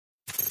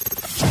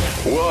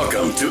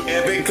Welcome to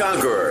Epic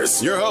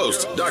Conquerors. Your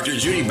host, Dr.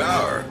 Judy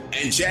Bauer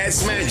and Chad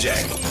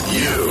Smanjak.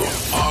 You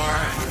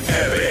are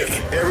epic.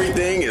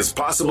 Everything is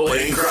possible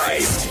in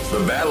Christ. The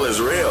battle is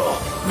real.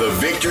 The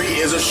victory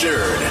is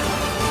assured.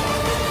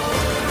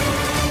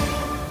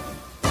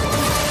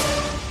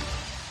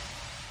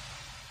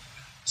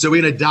 So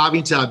we're going to dive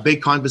into our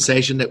big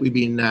conversation that we've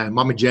been,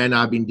 Mama Jay and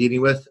I have been dealing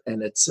with,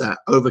 and it's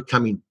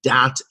overcoming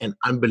doubt and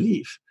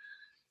unbelief.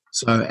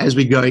 So as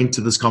we go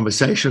into this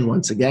conversation,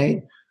 once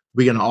again,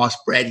 we're going to ask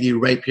Bradley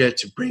Rapier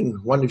to bring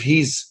one of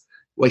his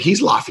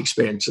life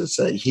experiences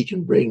so he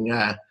can bring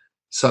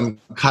some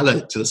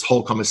color to this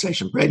whole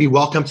conversation. Bradley,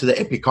 welcome to the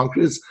Epic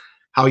Conquerors.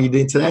 How are you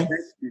doing today?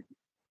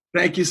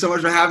 Thank you so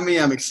much for having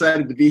me. I'm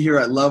excited to be here.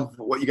 I love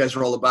what you guys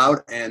are all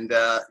about. And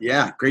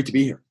great to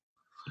be here.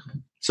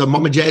 So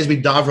Mama Jay, as we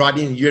dive right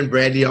in, you and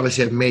Bradley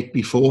obviously have met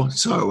before.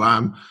 So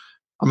I'm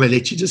going to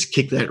let you just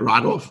kick that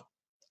right off.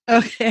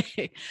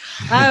 Okay.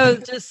 I was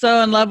just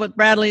so in love with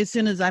Bradley as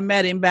soon as I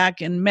met him back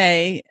in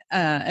May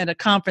at a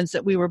conference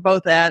that we were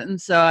both at.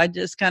 And so I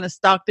just kind of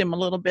stalked him a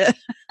little bit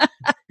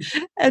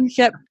and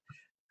kept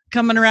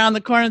coming around the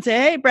corner and say,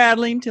 "Hey,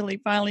 Bradley," until he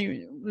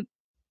finally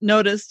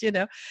noticed,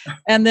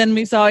 And then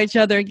we saw each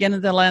other again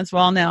at the Lance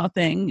Wallnow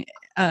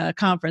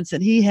conference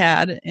that he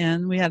had.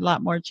 And we had a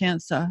lot more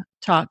chance to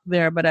talk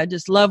there. But I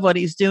just love what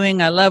he's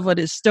doing. I love what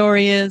his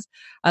story is.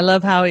 I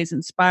love how he's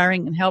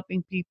inspiring and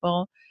helping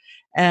people.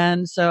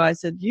 And so I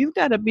said, "You've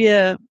got to be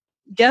a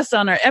guest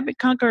on our Epic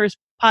Conquerors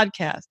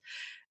podcast."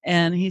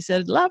 And he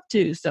said, "Love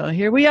to." So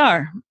here we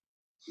are.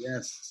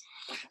 Yes.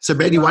 So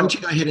Bradley, why don't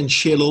you go ahead and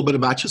share a little bit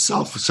about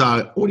yourself so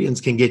our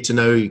audience can get to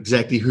know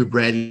exactly who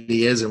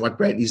Bradley is and what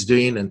Bradley's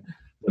doing and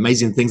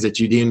amazing things that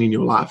you're doing in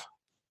your life.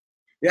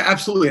 Yeah,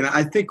 absolutely. And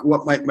I think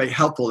what might be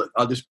helpful,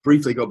 I'll just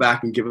briefly go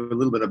back and give a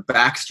little bit of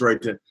backstory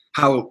to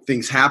how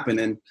things happen.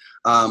 And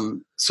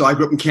so I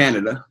grew up in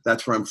Canada.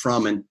 That's where I'm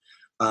from.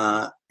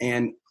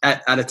 And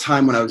at a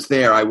time when I was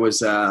there, I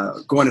was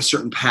going a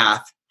certain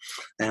path,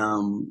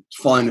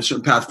 following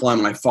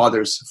my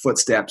father's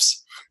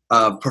footsteps.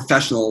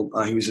 Professional,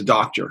 he was a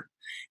doctor.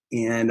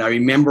 And I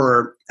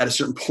remember at a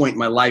certain point in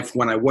my life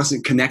when I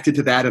wasn't connected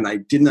to that and I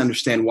didn't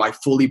understand why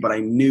fully, but I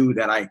knew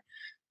that I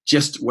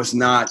just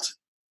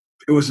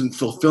it wasn't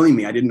fulfilling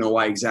me. I didn't know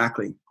why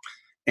exactly.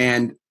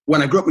 And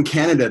when I grew up in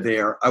Canada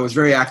there, I was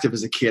very active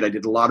as a kid. I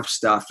did a lot of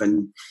stuff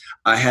and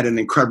I had an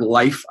incredible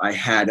life. I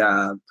had,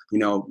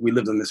 we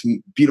lived on this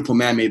beautiful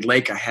man-made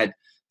lake. I had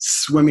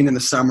swimming in the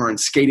summer and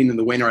skating in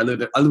the winter. I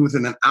lived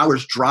within an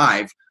hour's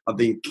drive of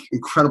the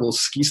incredible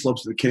ski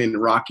slopes of the Canadian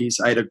Rockies.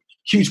 I had a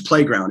huge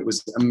playground. It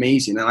was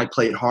amazing and I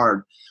played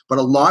hard. But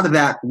a lot of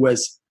that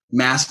was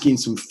masking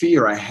some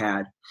fear I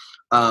had.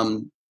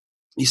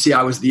 You see,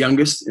 I was the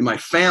youngest in my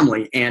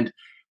family, and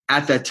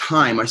at that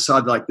time, I saw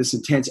like this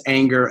intense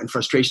anger and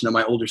frustration of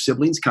my older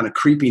siblings kind of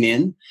creeping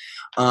in.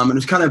 And it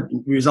was kind of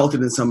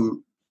resulted in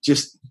some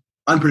just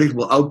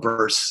unpredictable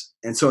outbursts.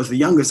 And so as the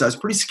youngest, I was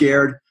pretty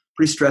scared,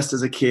 pretty stressed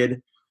as a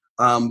kid.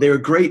 They were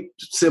great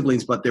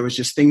siblings, but there was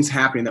just things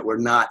happening that were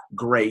not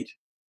great.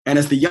 And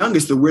as the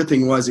youngest, the weird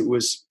thing was I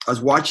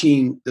was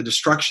watching the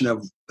destruction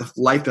of the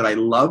life that I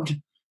loved.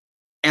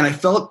 And I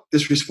felt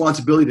this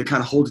responsibility to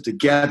kind of hold it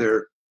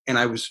together. And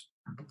I was,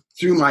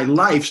 through my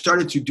life,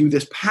 started to do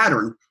this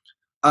pattern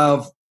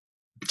of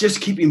just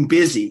keeping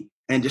busy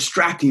and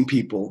distracting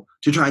people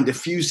to try and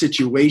diffuse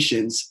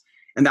situations.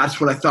 And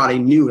that's what I thought I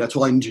knew. That's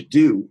all I knew to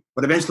do.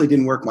 But eventually it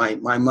didn't work.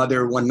 My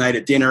mother, one night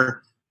at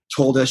dinner,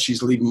 told us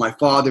she's leaving my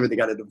father. They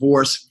got a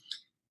divorce.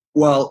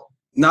 Well,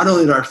 not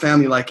only did our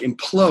family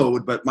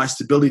implode, but my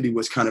stability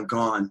was kind of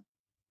gone.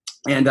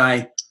 And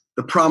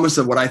the promise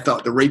of what I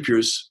thought the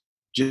Rapiers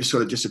just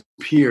sort of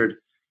disappeared.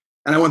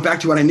 And I went back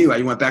to what I knew.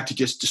 I went back to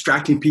just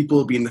distracting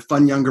people, being the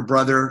fun younger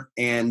brother,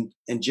 and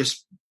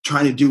just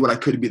trying to do what I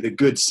could to be the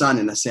good son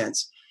in a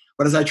sense.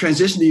 But as I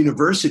transitioned to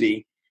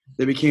university,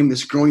 there became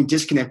this growing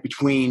disconnect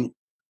between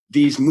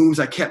these moves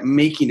I kept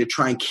making to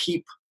try and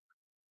keep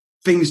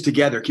things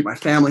together, keep my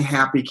family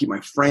happy, keep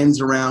my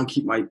friends around,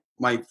 keep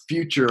my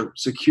future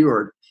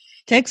secured.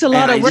 Takes a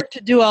lot of work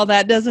to do all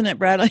that, doesn't it,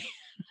 Bradley?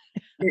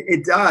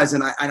 It does.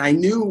 And I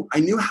knew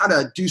how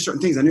to do certain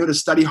things. I knew how to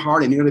study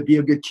hard. I knew how to be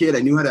a good kid. I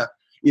knew how to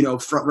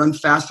run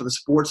fast for the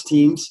sports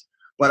teams.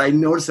 But I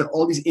noticed that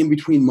all these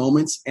in-between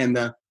moments and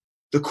the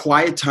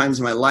quiet times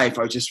in my life,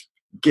 I was just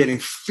getting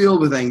filled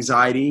with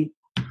anxiety.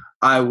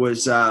 I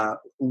was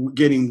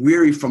getting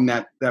weary from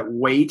that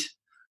weight.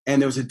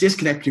 And there was a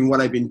disconnect between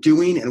what I've been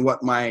doing and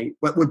what my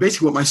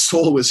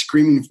soul was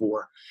screaming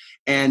for.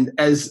 And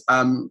as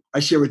I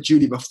shared with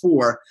Judy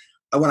before,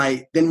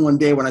 one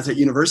day when I was at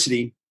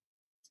university,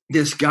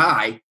 this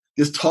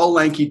tall,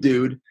 lanky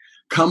dude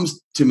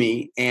comes to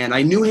me, and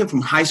I knew him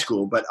from high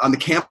school, but on the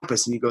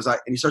campus, and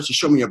he starts to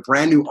show me a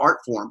brand new art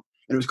form,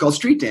 and it was called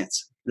street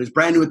dance. It was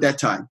brand new at that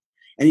time.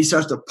 And he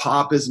starts to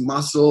pop his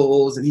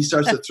muscles, and he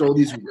starts to throw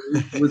these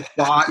with his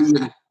body.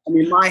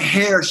 And my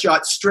hair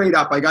shot straight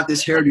up. I got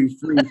this hairdo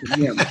free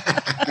from him,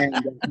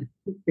 and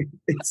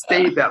it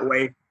stayed that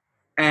way.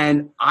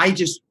 And I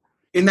just,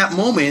 in that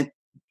moment,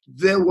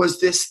 there was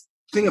this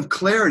thing of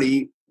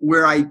clarity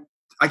where I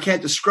I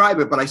can't describe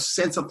it, but I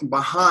sensed something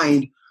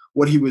behind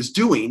what he was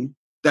doing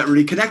that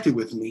really connected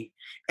with me.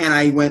 And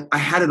I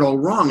had it all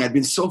wrong. I'd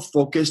been so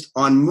focused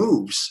on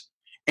moves.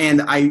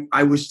 And I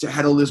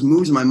had all those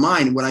moves in my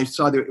mind when I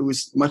saw that it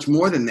was much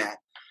more than that.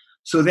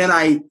 So then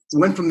I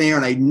went from there,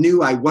 and I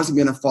knew I wasn't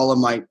going to follow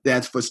my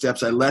dad's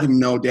footsteps. I let him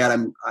know, Dad,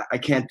 I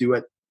can't do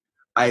it.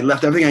 I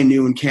left everything I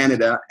knew in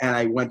Canada, and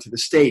I went to the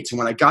States. And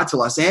when I got to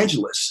Los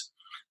Angeles,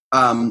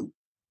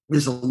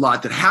 there's a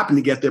lot that happened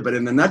to get there. But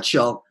in a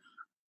nutshell,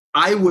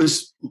 I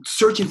was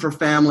searching for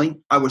family.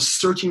 I was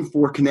searching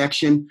for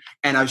connection,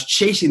 and I was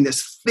chasing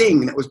this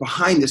thing that was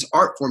behind this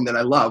art form that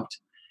I loved.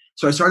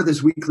 So I started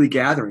this weekly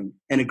gathering,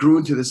 and it grew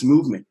into this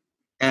movement.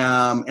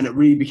 And it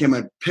really became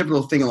a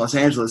pivotal thing in Los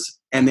Angeles.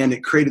 And then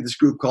it created this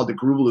group called the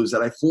Groovaloo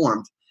that I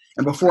formed.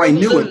 And before I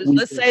knew it,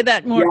 let's say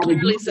that more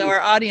clearly so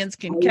our audience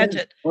can catch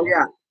it. Oh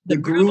yeah, the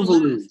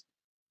Groovaloo.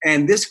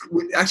 And this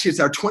actually, it's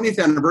our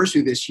 20th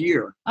anniversary this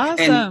year.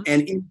 Awesome.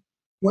 And in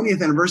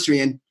 20th anniversary,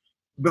 and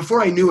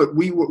before I knew it,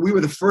 we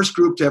were the first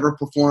group to ever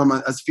perform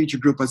as a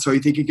featured group on So You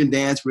Think You Can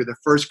Dance. We were the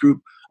first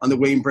group on the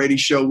Wayne Brady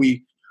Show.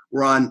 We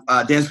were on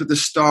Dance with the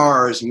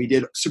Stars, and we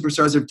did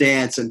Superstars of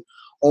Dance and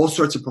all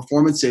sorts of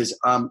performances.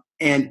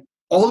 And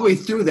all the way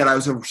through that, I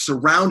was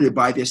surrounded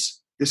by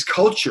this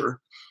culture,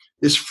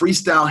 this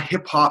freestyle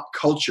hip hop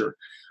culture,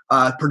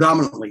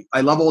 predominantly.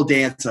 I love all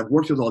dance. I've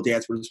worked with all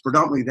dance, but it's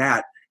predominantly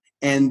that.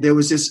 And there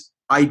was this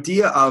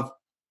idea of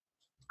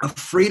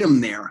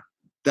freedom there,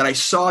 that I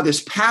saw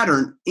this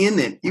pattern in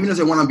it, even as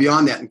I went on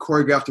beyond that and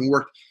choreographed and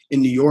worked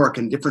in New York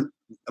and different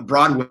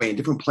Broadway and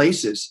different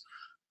places,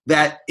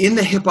 that in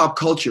the hip hop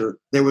culture,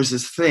 there was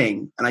this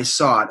thing, and I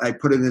saw it. I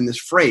put it in this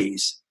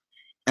phrase,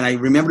 and I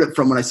remembered it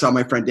from when I saw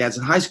my friend dance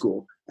in high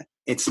school.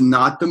 It's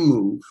not the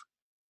move,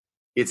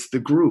 it's the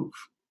groove.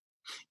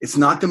 It's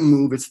not the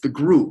move, it's the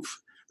groove.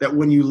 That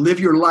when you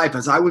live your life,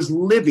 as I was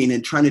living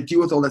and trying to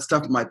deal with all that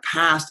stuff in my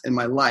past and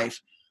my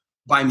life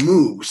by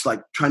moves,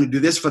 like trying to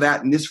do this for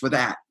that and this for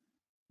that,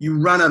 you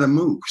run out of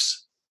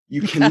moves.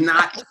 You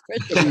cannot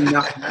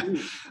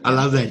move. I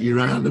love that. You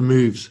run out of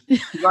moves. You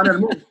run out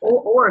of moves.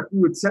 Or if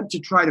you attempt to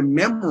try to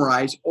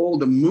memorize all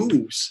the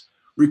moves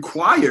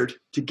required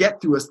to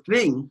get through a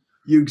thing,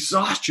 you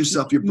exhaust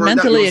yourself. You're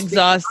mentally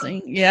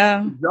exhausting.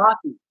 Yeah.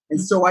 Exhausting.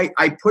 And so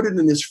I put it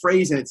in this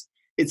phrase, and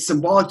it's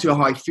symbolic to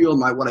how I feel,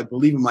 what I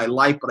believe in my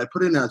life, but I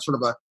put it in a sort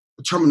of a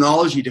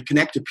terminology to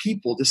connect to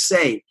people, to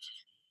say,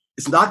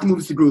 it's not the move,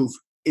 it's the groove,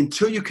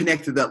 until you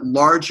connect to that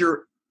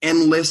larger,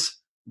 endless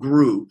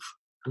groove.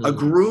 A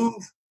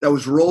groove that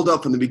was rolled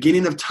up from the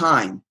beginning of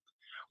time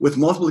with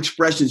multiple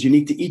expressions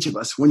unique to each of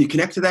us. When you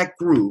connect to that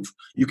groove,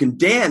 you can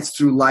dance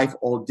through life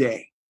all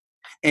day.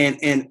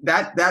 And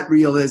that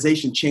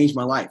realization changed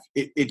my life.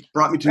 It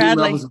brought me to Bradley,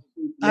 new levels of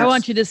yes. I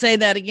want you to say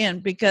that again,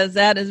 because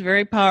that is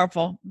very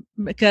powerful,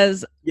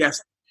 because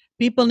yes,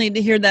 people need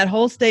to hear that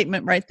whole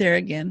statement right there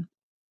again.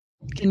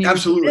 Can you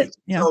absolutely?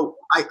 Yeah. So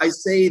I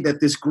say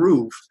that this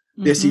groove,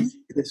 this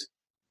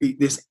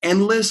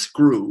endless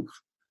groove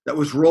that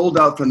was rolled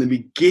out from the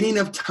beginning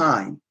of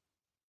time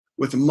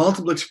with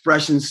multiple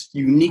expressions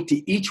unique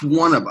to each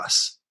one of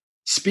us,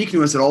 speaking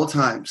to us at all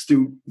times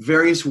through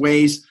various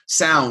ways,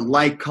 sound,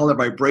 light, color,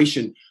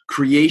 vibration,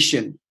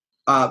 creation,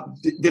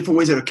 different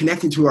ways that are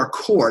connecting to our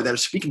core, that are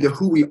speaking to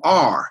who we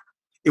are.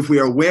 If we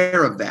are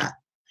aware of that,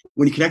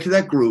 when you connect to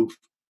that groove,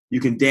 you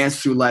can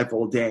dance through life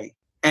all day.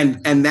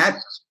 And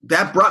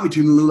that brought me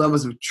to new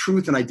levels of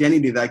truth and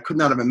identity that I could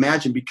not have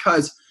imagined,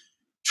 because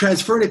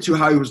transferring it to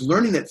how I was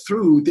learning it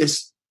through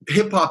this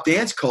hip hop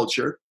dance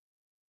culture.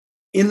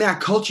 In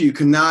that culture, you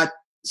cannot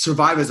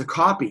survive as a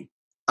copy.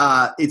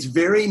 It's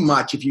very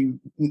much, if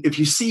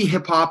you see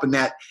hip hop and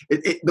that,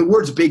 the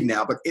word's big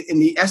now, but in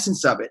the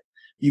essence of it,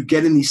 you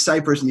get in these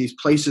ciphers and these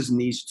places and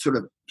these sort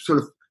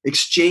of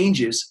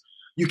exchanges.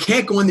 You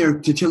can't go in there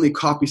and continually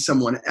copy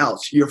someone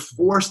else. You're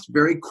forced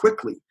very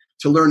quickly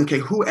to learn, okay,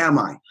 who am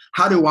I?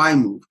 How do I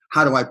move?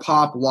 How do I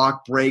pop,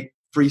 lock, break,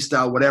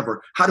 freestyle,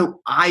 whatever? How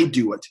do I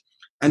do it?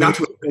 And that's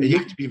what you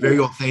have to be very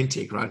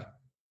authentic, right?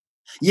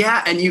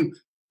 Yeah, and you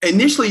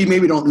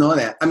maybe don't know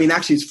that. I mean,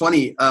 actually, it's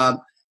funny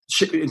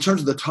in terms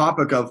of the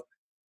topic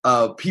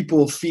of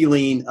people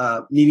feeling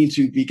needing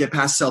to get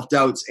past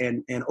self-doubts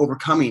and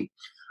overcoming.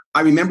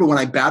 I remember when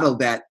I battled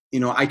that.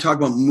 I talk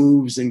about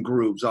moves and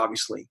grooves,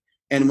 obviously,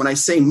 and when I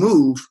say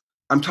move,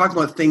 I'm talking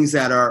about things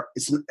that are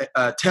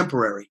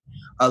temporary,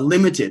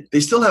 limited. They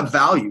still have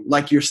value.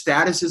 Like your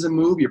status is a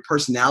move, your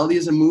personality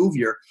is a move,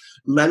 your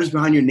letters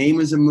behind your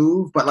name is a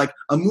move. But like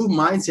a move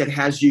mindset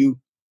has you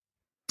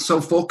so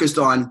focused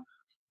on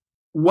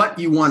what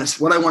I want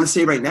to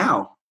say right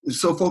now.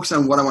 So focused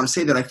on what I want to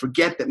say that I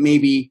forget that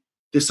maybe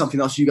there's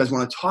something else you guys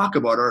want to talk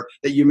about, or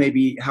that you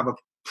maybe have a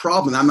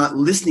problem I'm not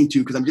listening to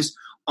because I'm just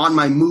on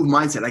my move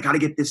mindset. I got to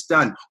get this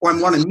done. Or I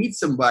want to meet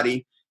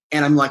somebody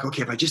and I'm like,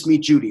 okay, if I just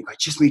meet Judy,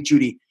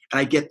 and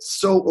I get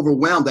so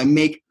overwhelmed, I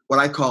make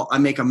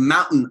a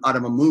mountain out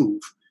of a move.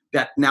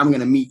 that now I'm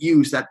going to meet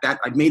you. So that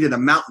I made it a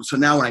mountain. So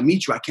now when I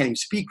meet you, I can't even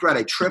speak right.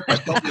 I trip. I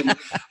bump.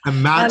 A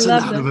mountain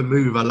out of a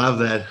move. I love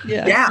that.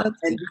 Yeah.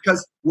 And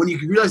because when you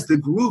realize the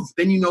groove,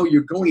 then you know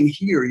you're going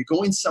here. You're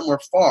going somewhere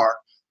far.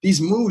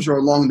 These moves are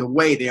along the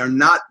way. They are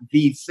not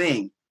the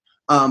thing.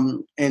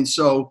 And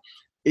so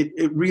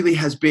it really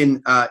has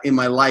been in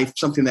my life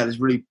something that has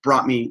really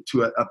brought me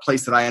to a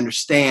place that I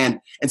understand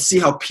and see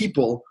how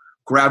people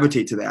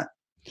gravitate to that.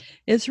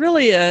 It's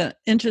really an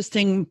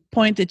interesting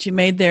point that you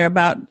made there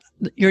about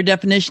your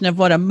definition of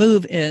what a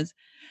move is,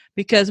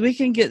 because we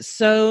can get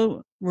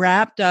so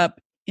wrapped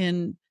up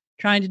in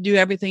trying to do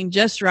everything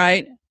just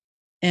right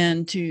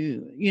and to,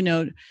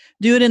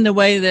 do it in the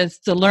way that's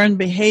the learned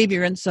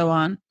behavior and so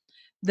on,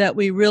 that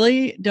we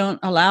really don't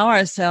allow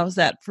ourselves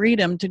that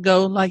freedom to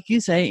go, like you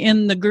say,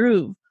 in the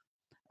groove.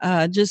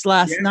 Just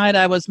last night,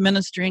 I was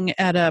ministering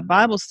at a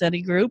Bible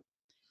study group,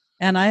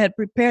 and I had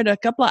prepared a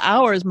couple of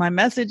hours, my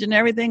message and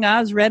everything. I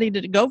was ready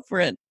to go for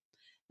it.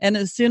 And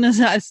as soon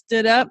as I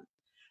stood up,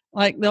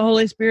 like the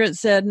Holy Spirit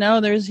said, no,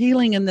 there's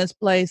healing in this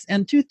place.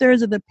 And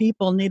 2/3 of the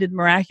people needed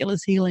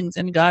miraculous healings,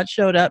 and God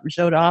showed up and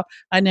showed off.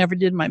 I never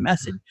did my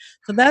message.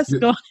 So that's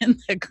going in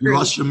the groove. You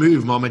lost your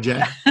move, Mama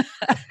Jan.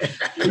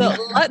 So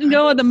letting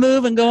go of the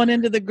move and going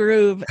into the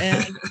groove.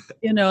 And,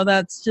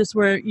 that's just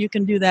where you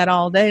can do that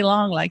all day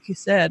long. Like you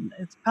said,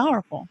 it's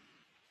powerful.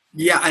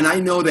 Yeah. And I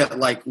know that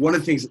like one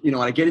of the things, when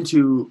I get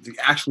into the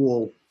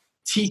actual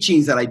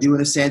teachings that I do,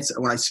 in a sense,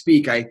 when I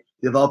speak, I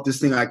develop this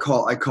thing I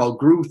call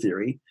groove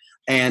theory.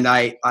 And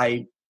I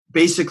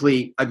just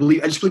believe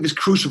it's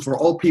crucial for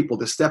all people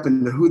to step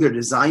into who they're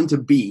designed to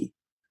be,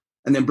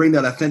 and then bring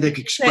that authentic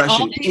expression.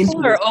 All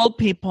people or old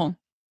people?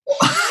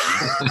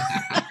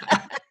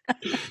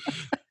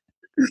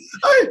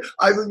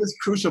 I think it's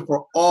crucial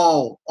for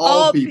all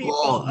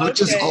people. Not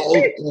just all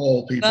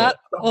people. Not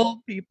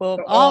old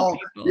people, all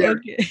people. Yeah.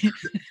 Okay.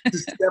 To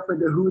step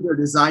into who they're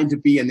designed to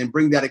be, and then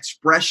bring that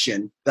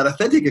expression, that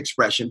authentic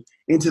expression,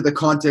 into the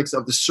context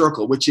of the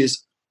circle, which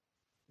is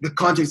the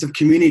context of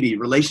community,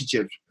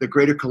 relationships, the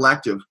greater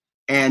collective.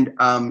 And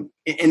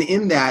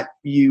in that,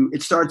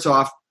 it starts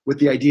off with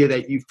the idea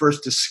that you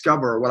first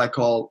discover what I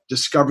call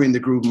discovering the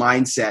groove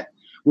mindset,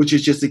 which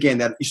is just, again,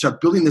 that you start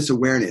building this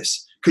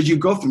awareness. Because you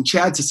go from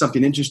Chad to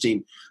something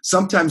interesting.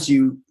 Sometimes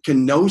you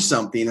can know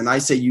something, and I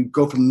say you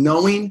go from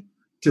knowing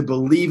to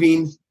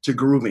believing to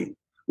grooving,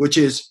 which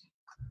is,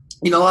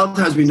 a lot of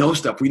times we know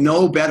stuff. We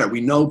know better,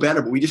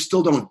 but we just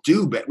still don't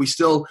do it.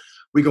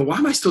 We go, why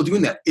am I still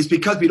doing that? It's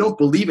because we don't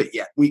believe it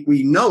yet. We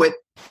know it,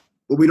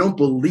 but we don't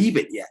believe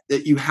it yet.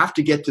 That you have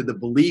to get to the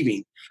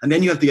believing, and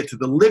then you have to get to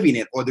the living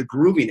it or the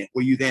grooving it,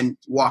 where you then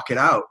walk it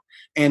out.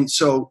 And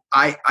so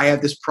I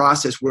have this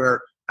process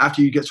where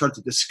after you start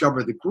to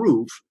discover the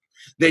groove,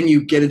 then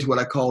you get into what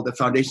I call the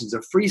foundations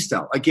of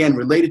freestyle. Again,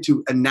 related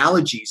to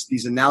analogies.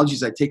 These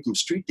analogies I take from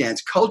street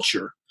dance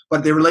culture,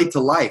 but they relate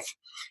to life.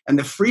 And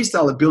the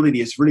freestyle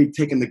ability is really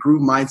taking the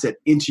groove mindset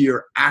into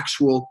your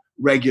actual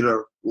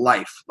regular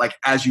life. Like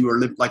as you are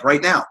living, like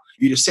right now,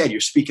 you just said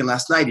you're speaking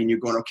last night and you're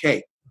going,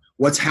 okay,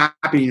 what's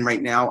happening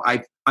right now?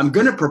 I'm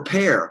going to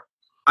prepare.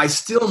 I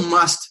still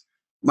must,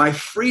 my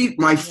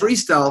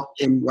freestyle,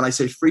 and when I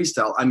say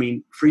freestyle, I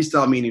mean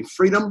freestyle meaning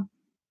freedom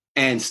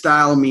and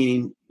style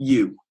meaning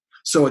you.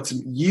 So it's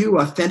you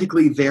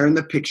authentically there in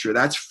the picture.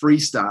 That's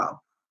freestyle.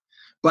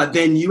 But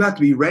then you have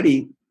to be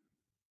ready.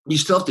 You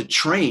still have to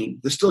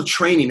train. There's still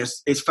training.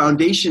 Its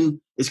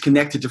foundation is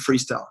connected to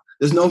freestyle.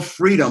 There's no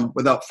freedom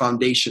without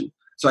foundation.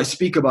 So I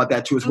speak about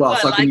that too as well.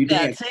 I like that.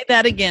 Dance. Say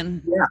that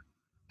again.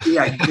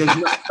 Yeah. There's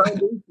no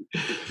foundation.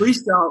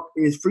 Freestyle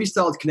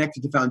is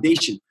connected to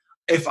foundation.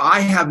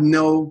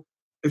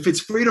 If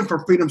it's freedom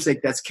for freedom's sake,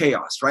 that's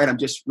chaos, right? I'm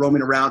just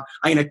roaming around.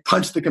 I'm going to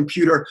punch the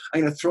computer.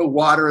 I'm going to throw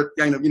water.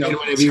 Whatever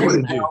you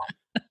want to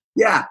do.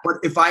 Yeah, but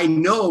if I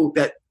know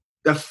that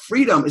the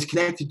freedom is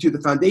connected to the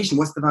foundation,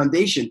 what's the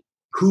foundation?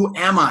 Who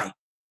am I?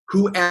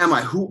 Who am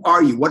I? Who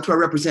are you? What do I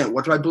represent?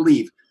 What do I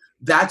believe?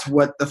 That's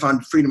what the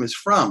freedom is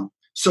from.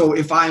 So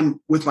if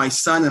I'm with my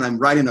son and I'm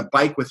riding a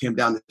bike with him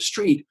down the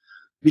street,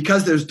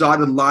 because there's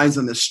dotted lines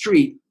on the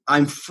street,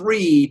 I'm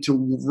free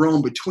to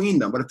roam between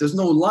them. But if there's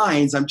no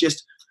lines, I'm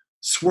just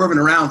swerving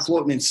around,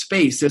 floating in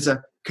space. There's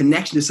a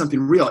connection to something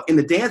real. In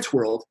the dance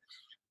world,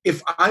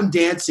 if I'm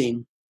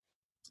dancing,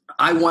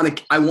 I want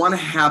to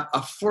have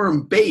a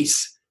firm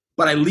base,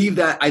 but I leave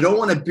that. I don't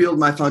want to build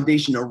my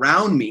foundation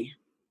around me,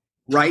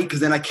 right? Because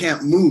then I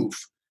can't move,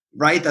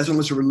 right? That's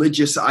almost a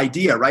religious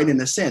idea, right?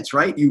 In a sense,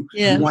 right? You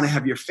want to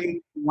have your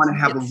faith. You want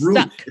to have a root.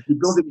 Stuck. If you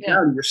build it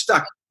down, you're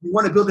stuck. You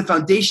want to build a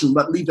foundation,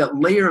 but leave that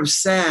layer of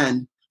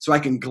sand so I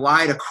can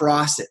glide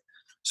across it.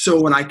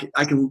 So when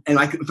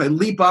if I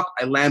leap up,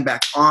 I land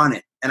back on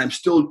it, and I'm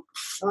still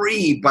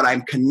free, but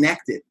I'm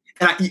connected.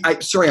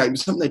 And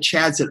something that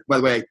Chad said, by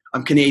the way,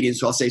 I'm Canadian,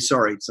 so I'll say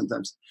sorry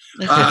sometimes.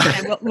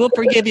 We'll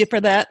forgive you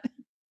for that.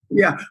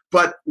 Yeah,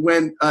 but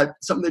when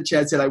something that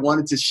Chad said I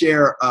wanted to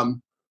share,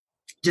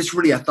 just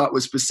really I thought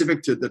was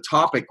specific to the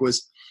topic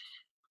was,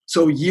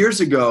 so years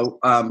ago,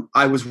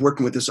 I was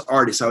working with this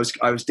artist.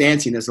 I was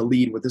dancing as a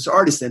lead with this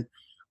artist, and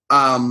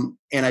And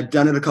I've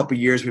done it a couple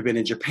of years. We've been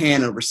in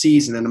Japan,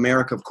 overseas, and in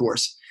America, of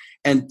course.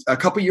 And a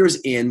couple of years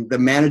in, the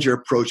manager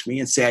approached me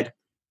and said,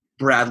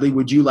 Bradley,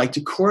 would you like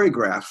to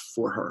choreograph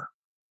for her?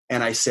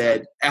 And I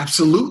said,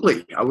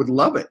 absolutely. I would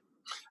love it.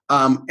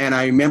 And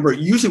I remember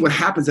usually what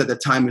happens at the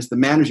time is the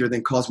manager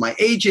then calls my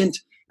agent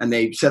and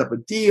they set up a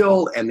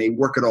deal and they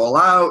work it all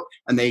out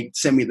and they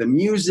send me the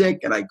music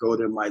and I go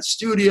to my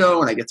studio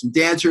and I get some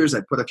dancers.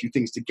 I put a few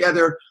things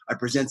together. I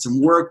present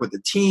some work with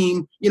the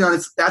team.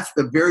 That's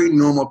the very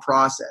normal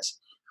process.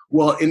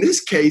 Well, in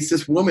this case,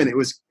 this woman, it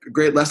was a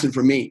great lesson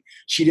for me.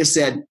 She just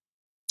said,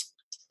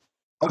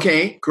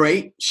 okay,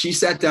 great. She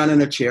sat down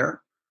in a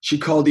chair. She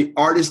called the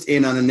artist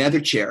in on another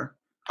chair.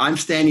 I'm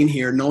standing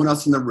here, no one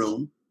else in the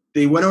room.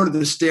 They went over to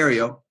the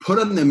stereo, put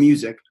on the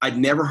music. I'd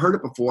never heard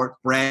it before,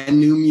 brand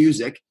new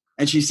music.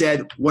 And she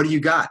said, what do you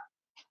got?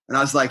 And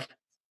I was like,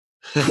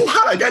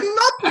 what? I got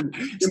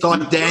nothing.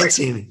 Start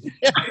dancing.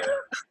 I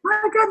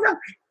got nothing.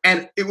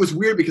 And it was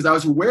weird because I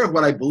was aware of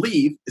what I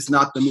believe. It's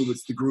not the move,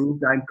 it's the groove.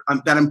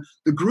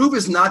 The groove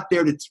is not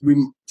there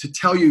to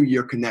tell you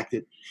you're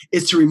connected.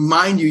 It's to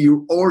remind you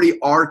you already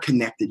are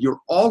connected.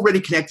 You're already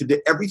connected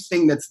to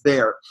everything that's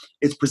there.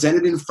 It's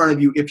presented in front of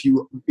you if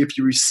you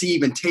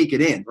receive and take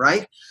it in,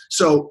 right?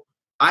 So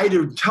I had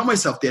to tell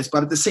myself this,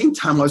 but at the same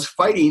time, I was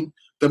fighting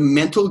the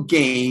mental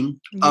game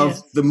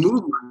of the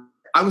movement.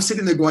 I was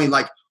sitting there going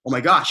like, oh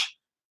my gosh.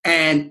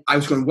 And I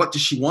was going, what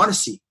does she want to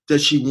see?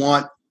 Does she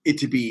want it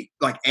to be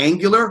like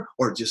angular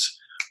or just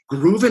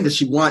grooving? Does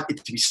she want it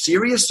to be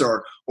serious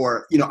or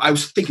I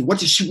was thinking, what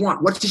does she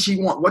want? What does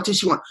she want? What does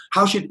she want?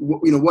 How should,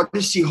 what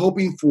is she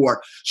hoping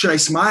for? Should I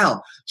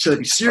smile? Should I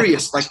be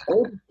serious? Like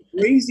all this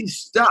crazy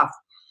stuff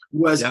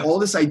was all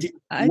this idea.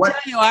 I tell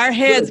you, our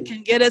heads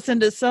can get us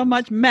into so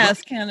much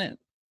mess, can it?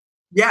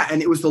 Yeah,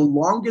 and it was the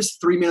longest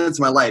 3 minutes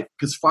of my life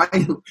because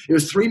finally it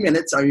was 3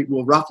 minutes.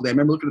 Roughly. I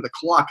remember looking at the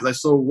clock because I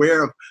was so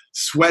aware of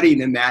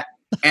sweating in that.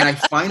 And I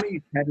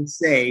finally had to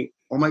say,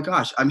 oh my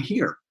gosh, I'm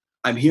here.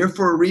 I'm here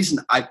for a reason.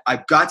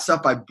 I've got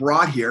stuff I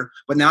brought here,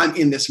 but now I'm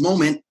in this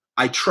moment.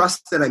 I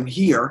trust that I'm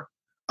here.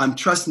 I'm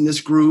trusting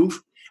this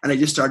groove. And I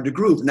just started to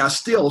groove. Now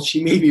still,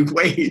 she made me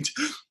wait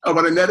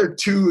about another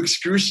 2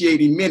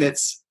 excruciating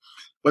minutes.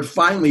 But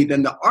finally,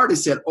 then the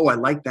artist said, oh, I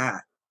like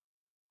that.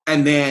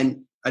 And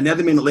then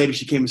another minute later,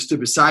 she came and stood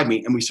beside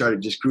me and we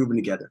started just grooving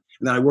together.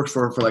 And then I worked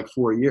for her for like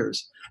 4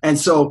 years. And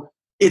so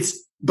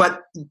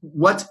but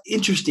what's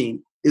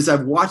interesting is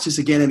I've watched this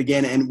again and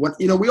again. And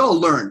we all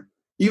learn.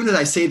 Even as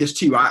I say this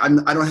to you, I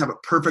don't have it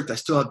perfect. I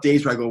still have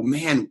days where I go,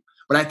 man,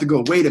 but I have to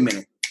go, wait a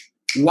minute.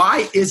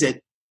 Why is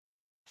it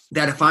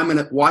that if I'm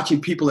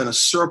watching people in a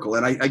circle,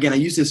 and I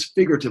use this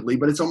figuratively,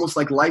 but it's almost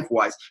like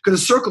life-wise,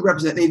 because a circle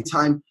represents any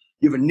time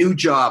you have a new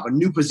job, a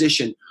new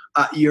position,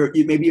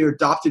 maybe you're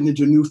adopted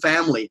into a new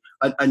family,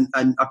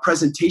 a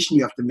presentation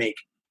you have to make.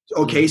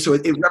 Okay, so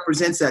it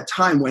represents that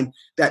time when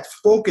that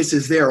focus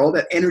is there, all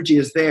that energy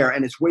is there,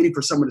 and it's waiting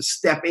for someone to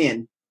step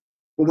in.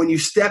 But when you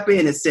step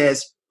in, it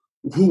says,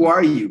 who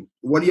are you?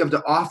 What do you have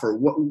to offer?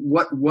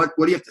 What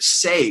do you have to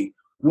say?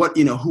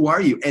 Who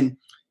are you? And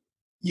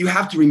you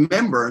have to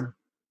remember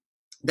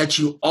that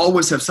you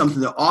always have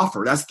something to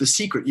offer. That's the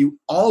secret. You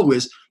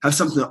always have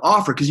something to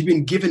offer because you've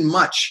been given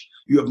much.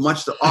 You have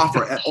much to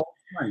offer at all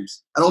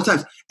times. At all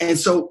times. And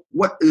so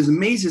what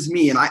amazes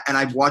me, and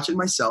I've watched it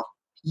myself,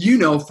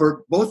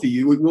 for both of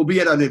you, we'll be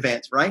at an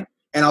event, right?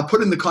 And I'll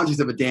put in the context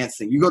of a dance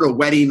thing. You go to a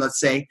wedding, let's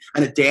say,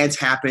 and a dance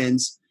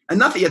happens. And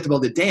not that you have to be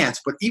able to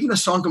dance, but even a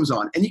song comes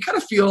on, and you kind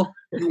of feel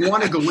you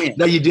want to go in.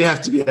 No, you do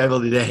have to be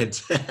able to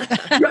dance.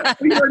 Yeah,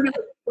 you know what I mean?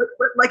 But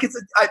like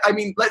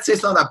let's say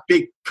it's not a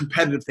big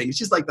competitive thing. It's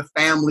just like the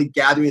family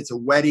gathering. It's a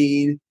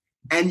wedding,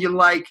 and you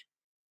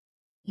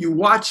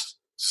watch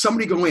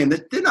somebody go in.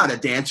 They're not a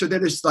dancer. They're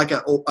just like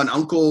an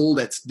uncle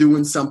that's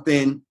doing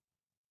something,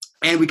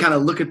 and we kind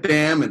of look at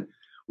them and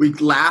we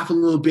laugh a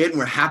little bit, and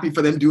we're happy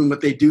for them doing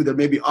what they do. They're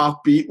maybe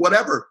offbeat,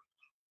 whatever.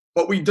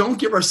 But we don't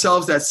give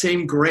ourselves that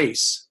same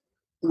grace.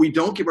 We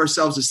don't give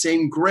ourselves the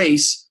same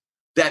grace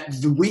that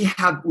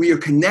we are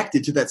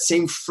connected to that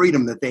same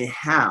freedom that they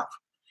have.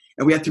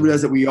 And we have to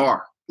realize that we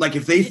are. Like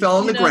if they fell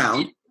on the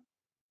ground.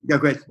 Yeah,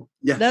 go ahead.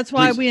 Yeah. That's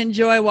why we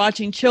enjoy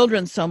watching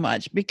children so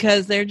much,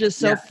 because they're just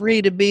so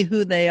free to be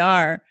who they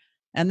are.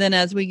 And then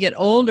as we get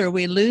older,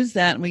 we lose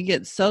that and we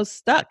get so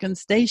stuck and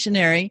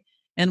stationary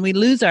and we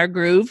lose our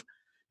groove,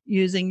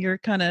 using your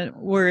kind of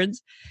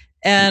words.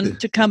 And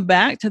to come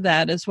back to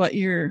that is what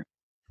you're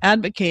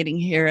advocating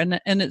here. And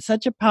it's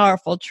such a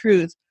powerful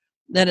truth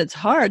that it's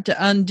hard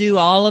to undo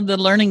all of the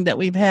learning that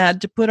we've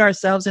had to put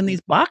ourselves in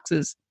these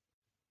boxes.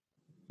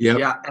 Yep.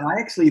 Yeah. And I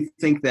actually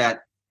think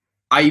that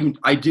when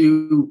I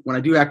do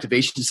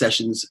activation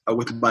sessions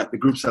with the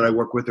groups that I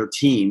work with or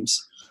teams,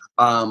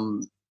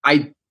 I'll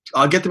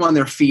get them on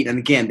their feet. And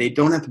again, they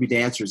don't have to be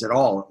dancers at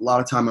all. A lot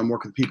of time I'm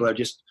working with people that are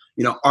just,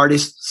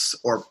 artists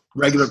or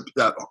regular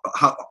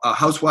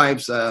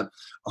housewives,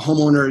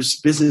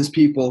 homeowners, business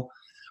people.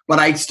 But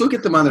I still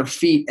get them on their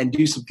feet and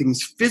do some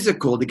things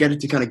physical to get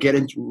into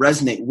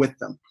resonate with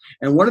them.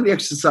 And one of the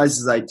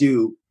exercises I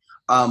do,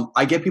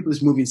 I get people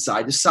just moving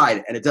side to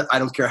side, and I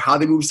don't care how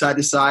they move side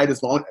to side,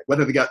 as long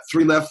whether they got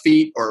 3 left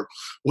feet or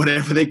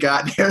whatever they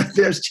got.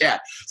 There's Chad.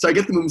 So I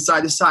get them moving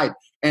side to side,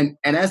 and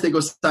as they go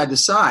side to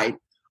side,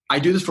 I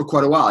do this for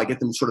quite a while. I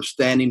get them sort of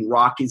standing,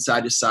 rocking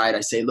side to side.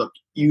 I say, look,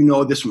 you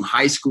know this from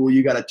high school.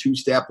 You got a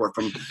 2-step, or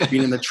from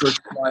being in the church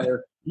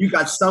choir. You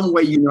got some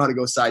way you know how to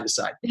go side to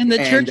side. In the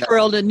church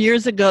world, and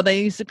years ago,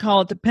 they used to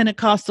call it the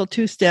Pentecostal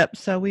 2-step.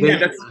 So we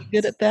are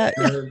good at that.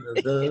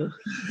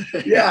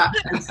 Yeah.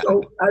 And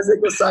so as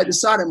they go side to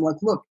side, I'm like,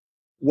 look,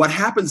 what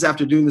happens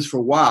after doing this for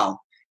a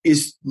while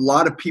is a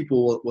lot of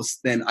people will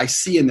then, I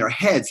see in their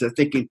heads, they're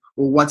thinking,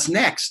 well, what's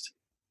next?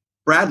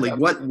 Bradley,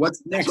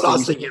 what's next? That's what I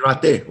was thinking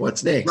right there.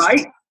 What's next?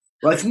 Right?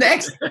 What's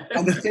next?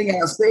 And the thing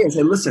I'll say is,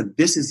 listen,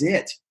 this is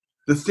it.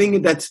 The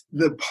thing that's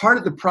the part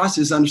of the process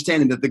is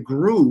understanding that the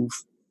groove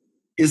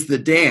is the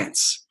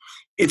dance.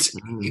 It's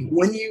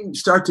when you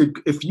start to,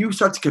 if you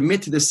start to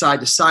commit to this side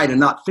to side and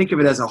not think of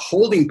it as a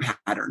holding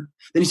pattern,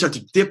 then you start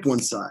to dip one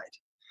side.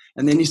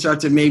 And then you start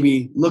to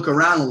maybe look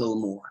around a little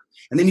more.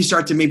 And then you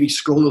start to maybe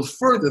scroll a little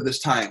further this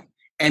time.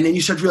 And then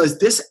you start to realize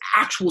this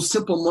actual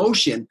simple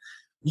motion,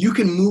 you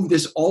can move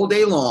this all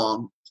day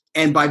long.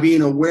 And by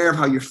being aware of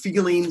how you're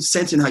feeling,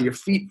 sensing how your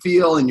feet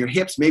feel and your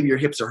hips, maybe your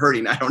hips are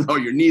hurting. I don't know,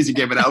 your knees are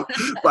giving out.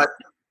 But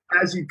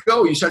as you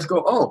go, you start to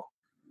go, oh,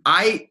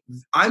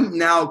 I'm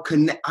now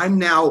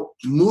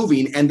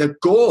moving, and the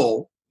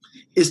goal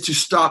is to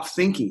stop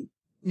thinking.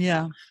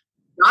 Yeah.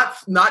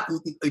 Not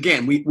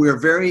again.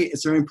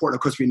 It's very important.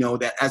 Of course, we know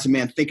that as a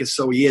man thinketh,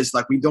 so he is.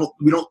 Like we don't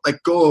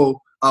let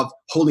go of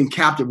holding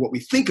captive what we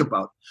think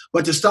about,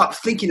 but to stop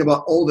thinking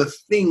about all the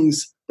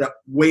things that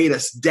weighed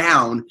us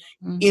down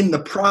in the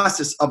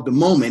process of the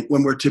moment,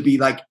 when we're to be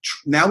like,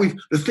 now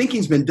the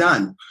thinking's been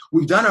done.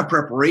 We've done our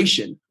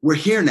preparation. We're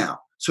here now.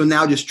 So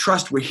now just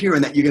trust we're here,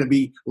 and that you're going to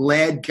be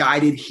led,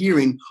 guided,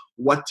 hearing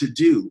what to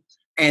do.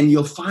 And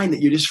you'll find that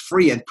you're just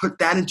free, and put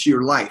that into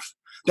your life.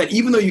 That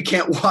even though you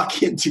can't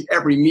walk into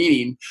every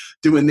meeting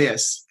doing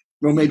this,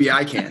 well, maybe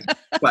I can,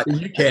 but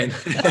you can.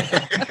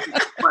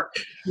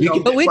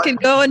 But we can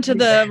go into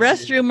the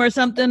restroom or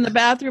something, the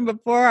bathroom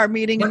before our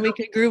meeting, and we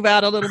can groove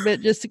out a little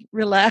bit just to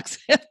relax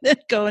and then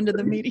go into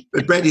the meeting.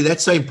 But Bradley,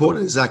 that's so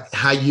important. It's like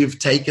how you've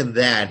taken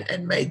that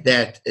and made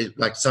that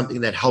like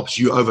something that helps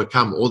you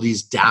overcome all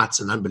these doubts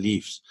and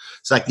unbeliefs.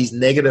 It's like these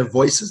negative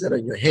voices that are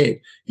in your head.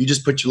 You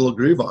just put your little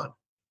groove on.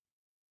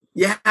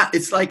 Yeah,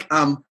 it's like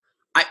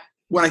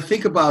when I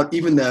think about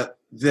even the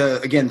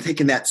again,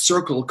 taking that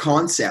circle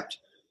concept,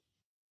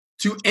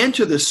 to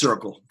enter the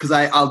circle, because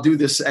I'll do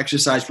this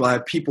exercise where I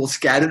have people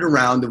scattered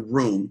around the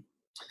room,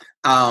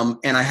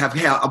 and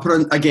I'll put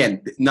on,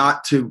 again,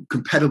 not to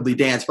competitively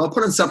dance, but I'll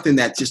put on something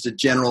that's just a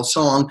general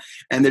song,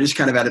 and they're just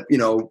kind of at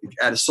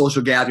a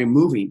social gathering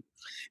moving,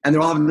 and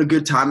they're all having a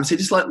good time. I say,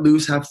 just let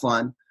loose, have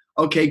fun.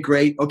 Okay,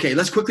 great. Okay,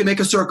 let's quickly make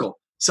a circle.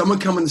 Someone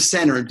come in the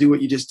center and do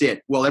what you just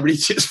did. Well,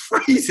 everybody just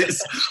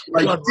freezes.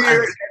 Like,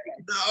 dear,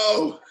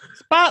 no.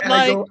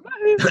 Spotlight.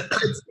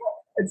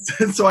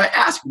 And so I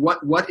ask,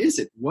 what is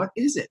it? What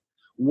is it?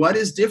 What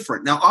is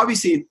different? Now,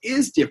 obviously, it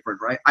is different,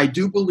 right? I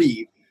do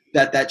believe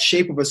that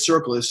shape of a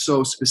circle is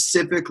so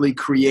specifically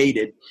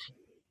created.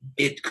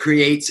 It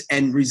creates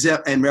and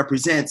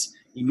represents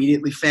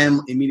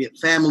immediate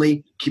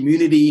family,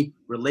 community,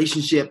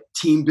 relationship,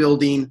 team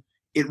building.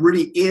 It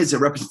really is a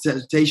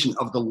representation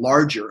of the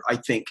larger, I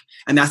think.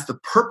 And that's the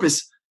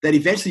purpose, that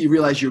eventually you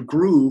realize your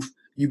groove,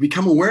 you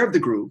become aware of the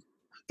groove.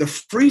 The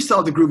freestyle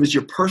of the groove is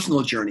your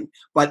personal journey,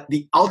 but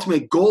the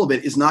ultimate goal of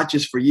it is not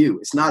just for you.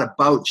 It's not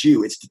about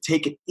you. It's to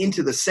take it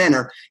into the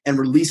center and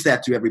release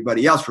that to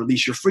everybody else.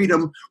 Release your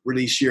freedom,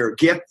 release your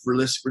gift,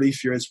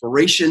 release your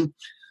inspiration,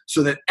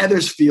 so that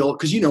others feel,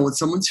 because when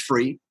someone's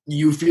free,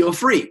 you feel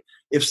free.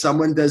 If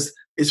someone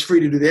is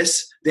free to do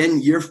this,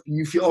 then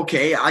you feel,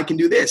 okay, I can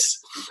do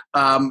this.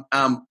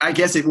 I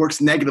guess it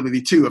works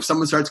negatively too. If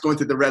someone starts going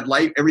through the red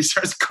light, everybody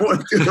starts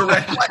going through the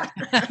red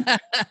light.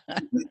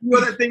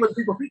 That thing with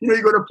people,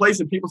 you go to a place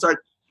and people start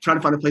trying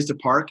to find a place to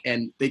park,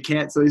 and they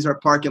can't, so they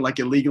start parking like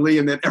illegally,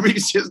 and then everybody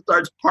just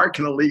starts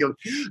parking illegally.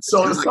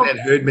 So it's like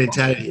that herd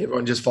mentality.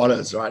 Everyone just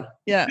follows, right?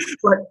 Yeah.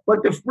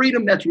 But the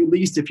freedom that's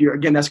released,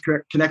 that's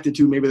connected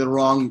to maybe the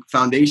wrong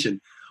foundation.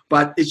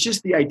 But it's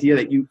just the idea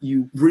that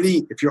you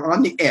really, if you're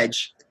on the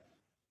edge,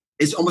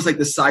 it's almost like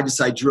the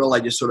side-to-side drill I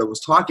just sort of was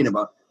talking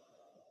about.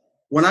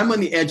 When I'm on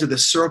the edge of the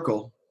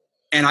circle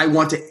and I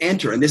want to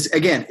enter, and this,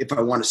 again, if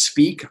I want to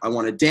speak, I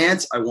want to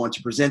dance, I want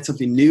to present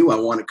something new, I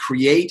want to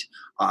create,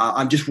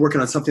 I'm just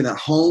working on something at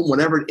home,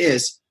 whatever it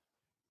is,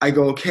 I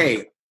go,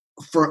 okay,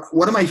 for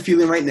what am I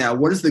feeling right now?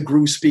 What is the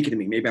groove speaking to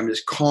me? Maybe I'm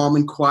just calm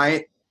and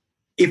quiet.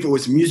 If it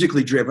was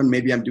musically driven,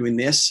 maybe I'm doing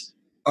this.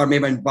 Or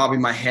maybe I'm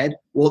bobbing my head.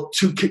 Well,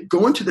 to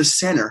go into the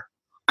center,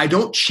 I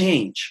don't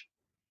change.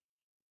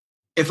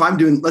 If I'm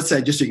doing, let's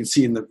say, just so you can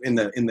see in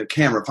the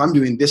camera, if I'm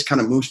doing this kind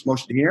of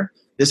motion here,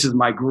 this is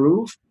my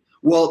groove.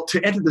 Well,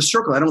 to enter the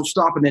circle, I don't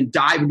stop and then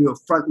dive into a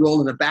front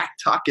roll and a back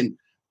tuck and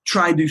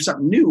try and do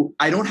something new.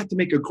 I don't have to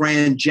make a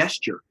grand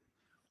gesture.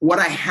 What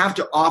I have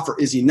to offer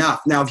is enough.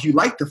 Now, if you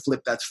like the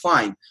flip, that's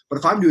fine. But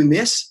if I'm doing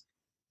this,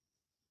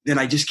 then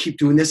I just keep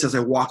doing this as I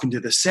walk into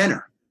the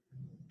center.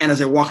 And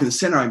as I walk in the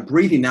center, I'm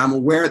breathing. Now I'm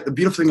aware. The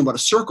beautiful thing about a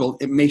circle,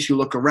 it makes you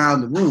look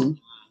around the room.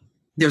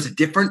 There's a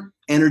different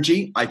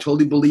energy. I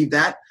totally believe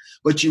that.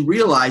 But you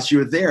realize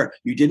you're there.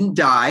 You didn't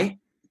die.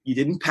 You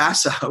didn't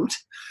pass out.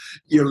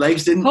 Your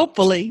legs didn't.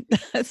 Hopefully.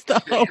 That's the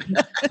hope.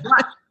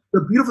 But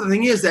the beautiful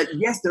thing is that,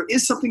 yes, there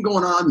is something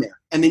going on there.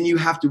 And then you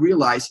have to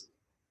realize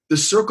the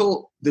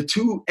circle, the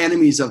two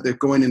enemies of the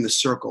going in the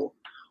circle.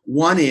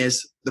 One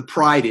is the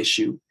pride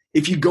issue.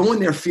 If you go in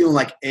there feeling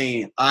like,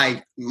 hey,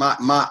 I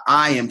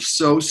am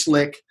so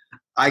slick,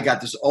 I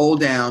got this all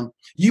down.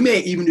 You may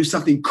even do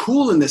something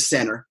cool in the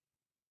center,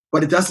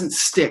 but it doesn't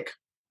stick.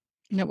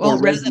 It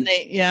won't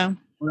resonate, yeah.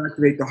 Or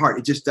activate the heart.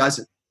 It just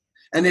doesn't.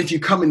 And then if you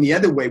come in the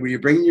other way where you're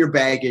bringing your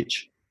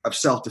baggage of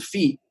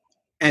self-defeat,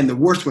 and the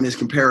worst one is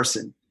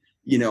comparison.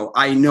 You know,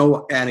 I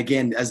know, and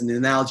again, as an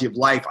analogy of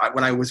life,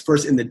 when I was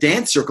first in the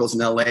dance circles in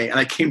LA and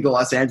I came to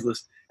Los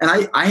Angeles, and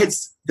I had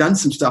done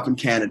some stuff in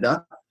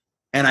Canada,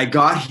 and I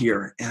got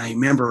here, and I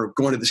remember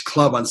going to this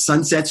club on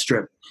Sunset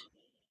Strip.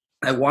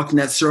 I walked in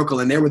that circle,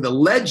 and there were the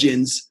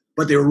legends,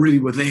 but they really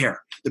were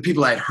there. The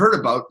people I had heard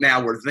about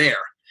now were there.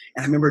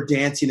 And I remember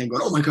dancing and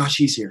going, oh my gosh,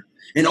 he's here.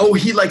 And oh,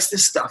 he likes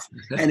this stuff.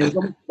 And it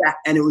was that,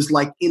 and it was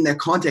like in that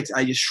context,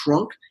 I just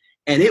shrunk,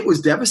 and it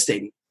was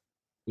devastating.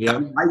 Yeah.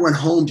 I went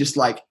home just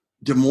like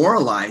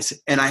demoralized,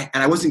 and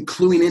I wasn't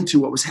cluing into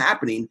what was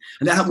happening.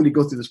 And that helped me to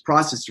go through this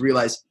process to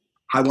realize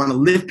I want to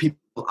lift people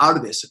out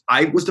of this.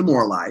 I was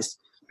demoralized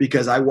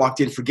because I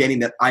walked in forgetting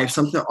that I have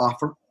something to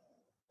offer.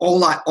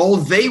 All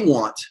they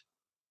want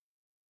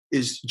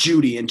is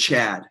Judy and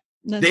Chad.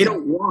 They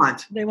don't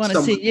want. They want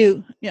to see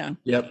you. Yeah.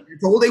 Yep.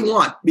 That's all they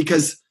want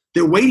because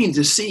they're waiting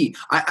to see.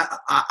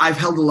 I've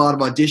held a lot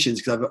of auditions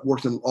because I've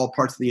worked in all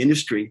parts of the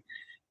industry,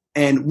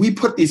 and we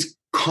put these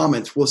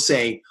comments. We'll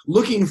say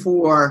looking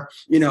for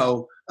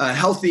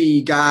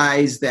healthy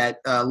guys that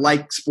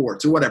like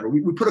sports or whatever.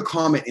 We put a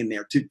comment in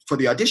there for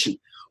the audition.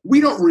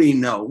 We don't really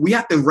know. We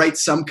have to write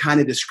some kind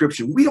of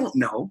description. We don't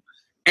know.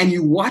 And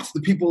you watch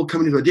the people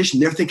coming to the audition.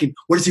 They're thinking,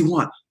 what does he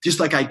want? Just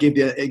like I gave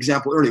the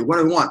example earlier. What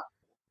do I want?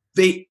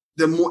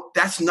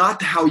 That's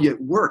not how it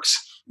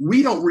works.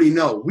 We don't really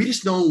know. We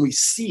just know when we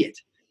see it.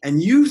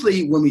 And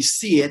usually when we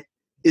see it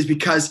is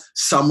because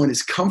someone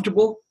is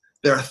comfortable,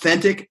 they're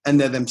authentic, and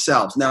they're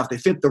themselves. Now, if they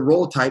fit the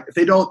role type, if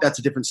they don't, that's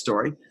a different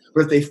story.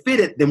 But if they fit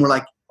it, then we're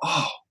like,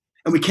 oh,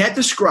 and we can't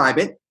describe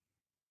it,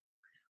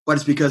 but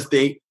it's because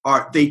they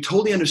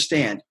totally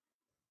understand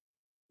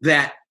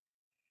that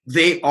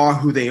they are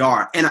who they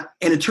are. And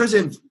in terms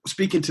of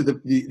speaking to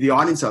the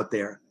audience out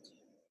there,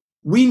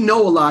 we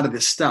know a lot of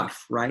this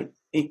stuff, right?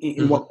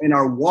 In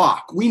our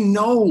walk, we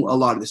know a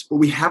lot of this, but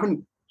we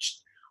haven't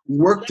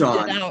worked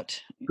on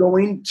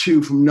going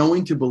from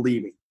knowing to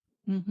believing,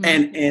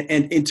 and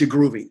into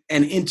grooving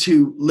and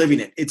into living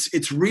it.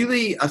 It's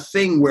really a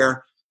thing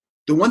where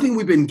the one thing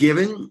we've been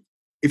given,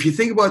 if you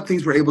think about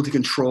things we're able to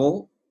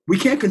control, we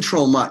can't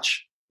control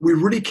much. We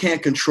really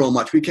can't control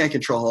much. We can't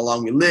control how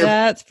long we live.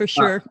 That's for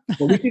sure.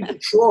 But we can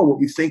control what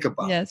we think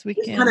about. Yes, we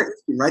can. It's kind of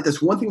interesting, right?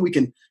 That's one thing we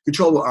can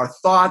control, our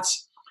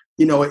thoughts.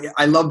 You know,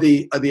 I love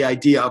the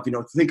idea of,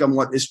 think on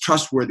what is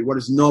trustworthy, what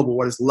is noble,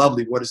 what is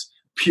lovely, what is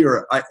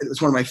pure.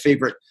 It's one of my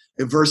favorite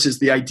verses,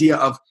 the idea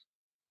of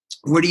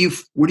where do you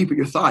put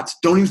your thoughts?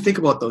 Don't even think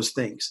about those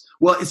things.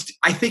 Well,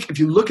 I think if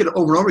you look at it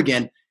over and over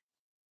again,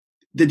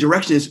 the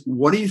direction is,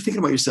 what are you thinking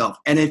about yourself?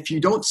 And if you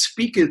don't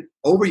speak it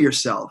over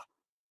yourself,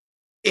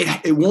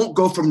 it won't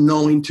go from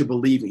knowing to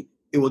believing.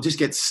 It will just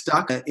get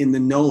stuck in the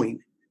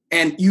knowing.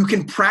 And you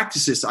can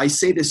practice this. I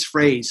say this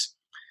phrase,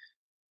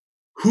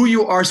 who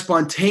you are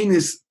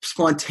spontaneously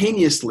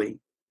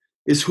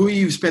is who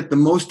you've spent the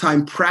most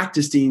time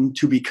practicing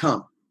to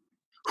become.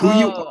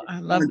 I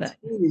love that.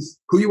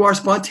 Who you are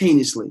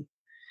spontaneously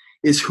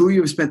is who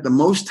you've spent the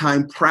most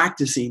time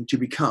practicing to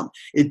become.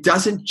 It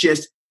doesn't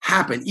just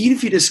happen. Even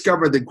if you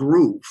discover the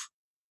groove,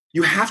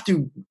 you have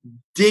to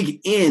dig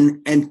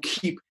in and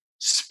keep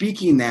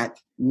speaking that,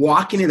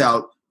 walking it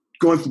out,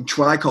 going from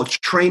what I call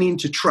training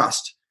to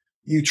trust.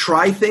 You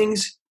try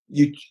things,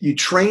 you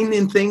train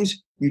in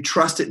things, you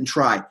trust it and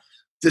try.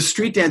 The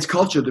street dance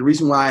culture, the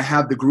reason why I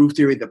have the groove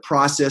theory, the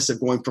process of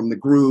going from the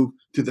groove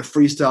to the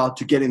freestyle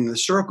to getting in the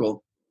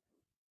circle,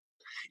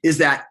 is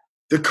that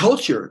the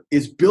culture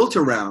is built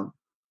around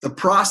the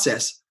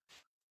process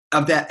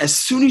of that. As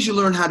soon as you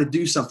learn how to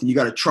do something, you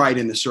got to try it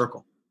in the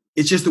circle.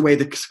 It's just the way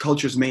the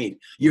culture is made.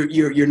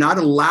 You're not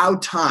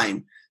allowed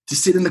time to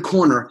sit in the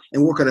corner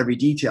and work out every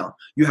detail.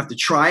 You have to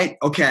try it.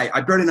 Okay,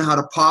 I barely know how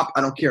to pop.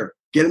 I don't care.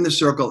 Get in the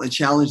circle and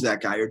challenge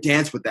that guy or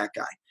dance with that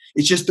guy.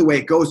 It's just the way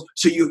it goes.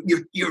 So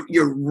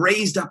you're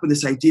raised up with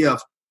this idea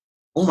of,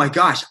 oh my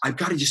gosh, I've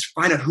got to just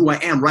find out who I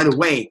am right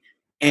away.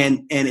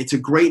 And it's a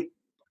great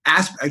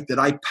aspect that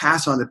I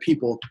pass on to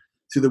people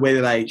through the way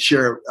that I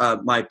share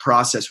my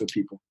process with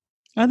people.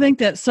 I think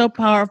that's so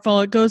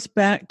powerful. It goes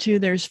back to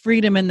there's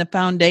freedom in the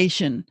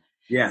foundation.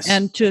 Yes.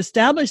 And to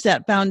establish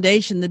that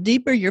foundation, the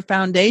deeper your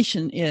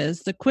foundation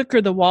is, the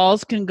quicker the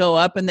walls can go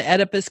up and the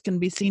edifice can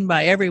be seen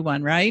by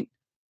everyone, right?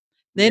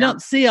 They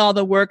don't see all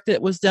the work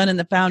that was done in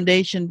the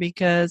foundation,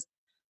 because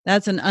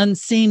that's an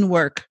unseen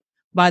work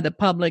by the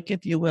public,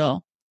 if you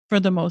will, for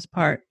the most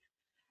part.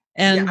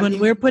 And when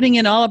we're putting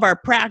in all of our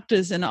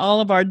practice and all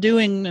of our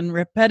doing and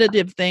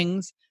repetitive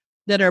things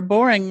that are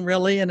boring,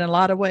 really, in a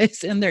lot of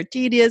ways, and they're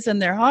tedious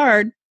and they're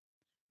hard,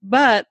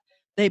 but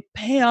they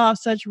pay off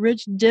such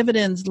rich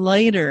dividends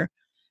later,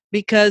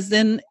 because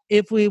then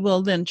if we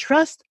will then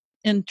trust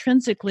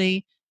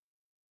intrinsically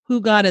who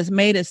God has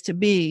made us to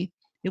be,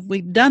 if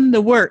we've done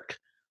the work,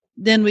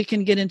 then we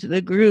can get into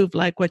the groove,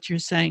 like what you're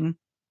saying.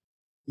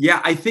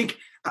 Yeah, I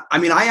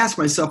ask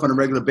myself on a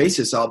regular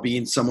basis, I'll be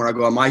in somewhere, I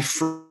go, am I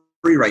free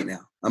right now?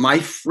 Am I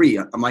free?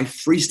 Am I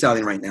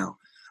freestyling right now?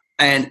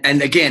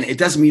 And again, it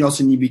doesn't mean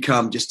also you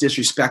become just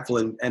disrespectful.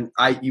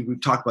 We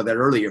talked about that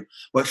earlier,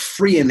 but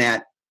free in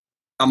that,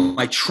 am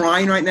I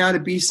trying right now to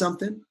be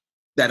something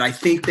that I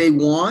think they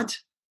want?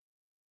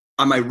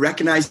 Am I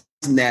recognizing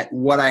that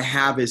what I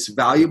have is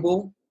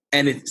valuable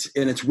and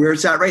it's where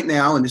it's at right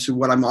now, and this is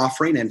what I'm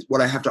offering, and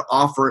what I have to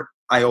offer,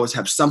 I always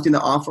have something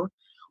to offer.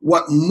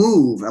 What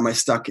move am I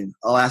stuck in?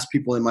 I'll ask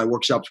people in my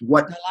workshops,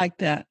 I like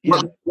that.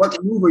 Yeah. What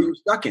move are you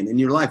stuck in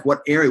your life?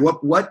 What area?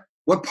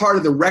 What part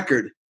of the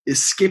record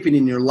is skipping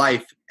in your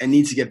life and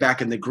needs to get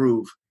back in the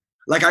groove?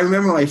 Like, I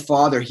remember my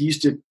father,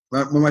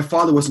 when my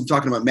father wasn't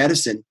talking about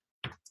medicine,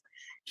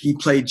 he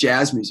played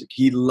jazz music.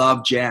 He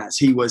loved jazz.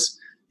 He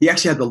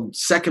actually had the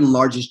second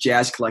largest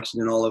jazz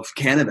collection in all of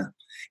Canada.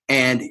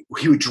 And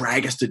he would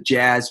drag us to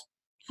jazz,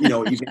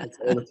 events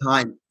all the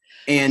time.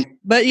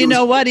 But you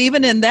know what?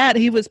 Even in that,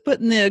 he was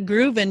putting the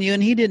groove in you,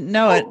 and he didn't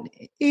know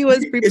it. He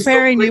was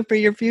preparing you for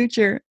your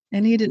future,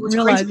 and he didn't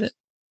realize it.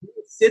 He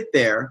would sit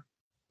there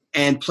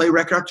and play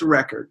record after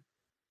record,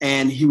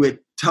 and he would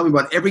tell me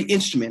about every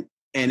instrument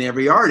and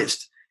every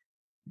artist.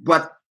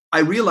 But I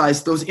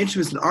realized those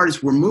instruments and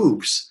artists were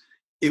moves.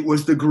 It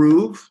was the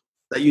groove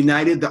that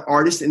united the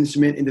artist and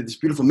instrument into this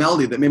beautiful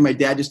melody that made my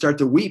dad just start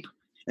to weep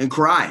and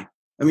cry.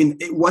 I mean,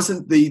 it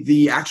wasn't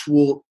the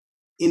actual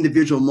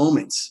individual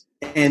moments.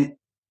 And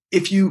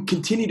if you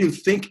continue to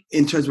think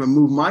in terms of a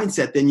move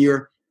mindset, then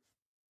you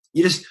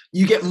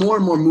get more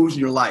and more moves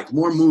in your life,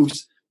 more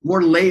moves,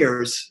 more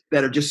layers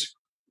that are just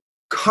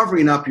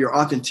covering up your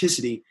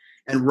authenticity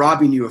and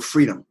robbing you of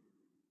freedom.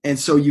 And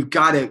so you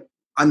got to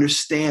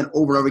understand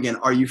over and over again,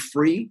 are you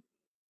free?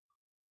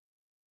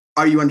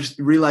 Are you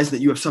realizing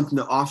that you have something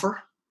to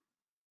offer?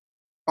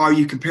 Are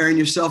you comparing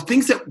yourself?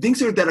 Things that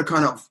are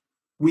kind of,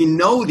 we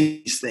know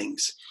these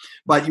things,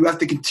 but you have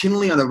to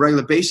continually on a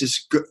regular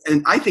basis,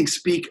 and I think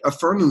speak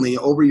affirmingly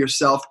over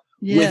yourself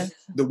with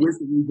the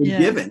wisdom you've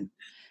been given.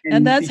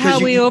 And that's how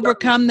we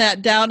overcome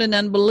that doubt and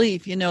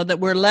unbelief, that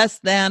we're less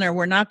than, or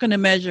we're not going to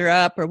measure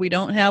up, or we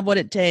don't have what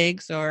it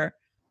takes, or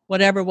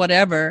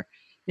whatever.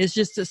 It's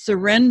just to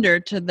surrender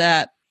to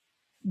that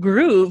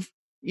groove,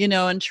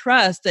 and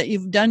trust that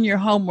you've done your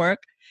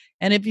homework.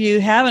 And if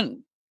you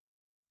haven't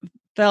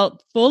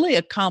felt fully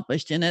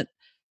accomplished in it,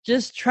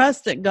 just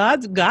trust that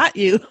God's got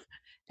you,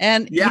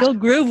 and He'll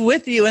groove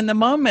with you in the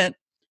moment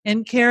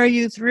and carry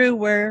you through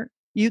where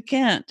you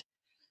can't.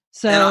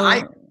 So,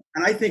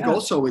 and I think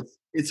also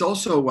it's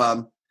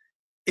also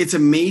it's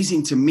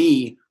amazing to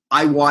me.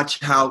 I watch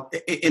how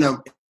in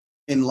a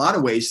lot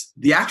of ways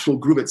the actual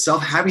groove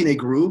itself, having a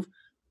groove,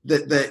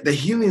 the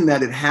healing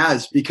that it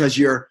has, because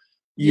you're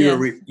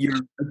being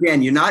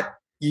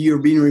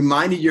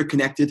reminded you're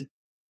connected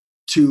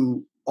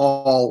to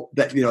all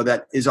that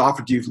that is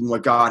offered to you from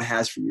what God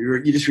has for you.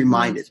 You're just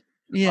reminded.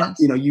 Yes.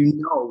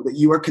 That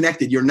you are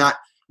connected. You're not.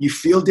 You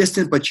feel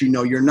distant, but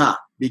you're not,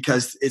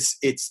 because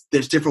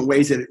there's different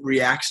ways that it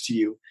reacts to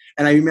you.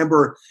 And I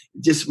remember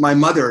just my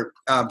mother.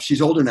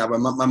 She's older now, but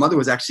my mother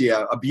was actually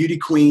a beauty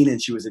queen,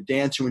 and she was a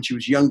dancer when she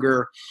was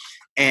younger.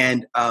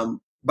 And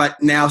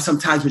but now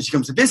sometimes when she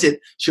comes to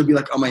visit, she'll be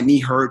like, "Oh, my knee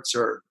hurts,"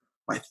 or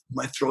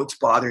my throat's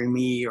bothering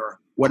me, or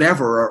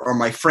whatever. Or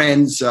my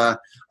friends,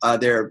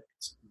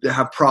 they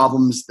have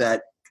problems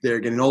that they're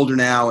getting older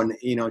now, and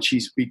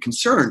she's be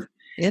concerned.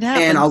 It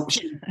happens.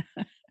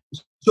 And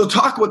she'll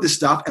talk about this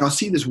stuff, and I'll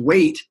see this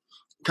weight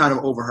kind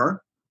of over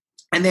her.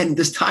 And then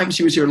this time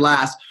she was here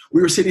last,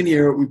 we were sitting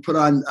here, we put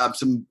on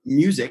some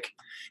music,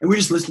 and we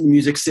just listened to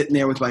music, sitting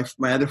there with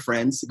my other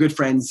friends, good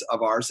friends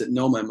of ours that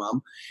know my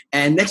mom.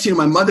 And next thing you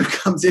know, my mother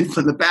comes in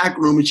from the back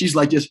room, and she's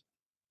like, she's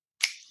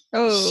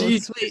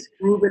sweet.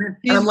 Grooving.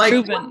 And I'm like,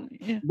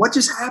 what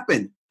just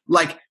happened?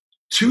 Like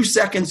 2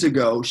 seconds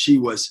ago, she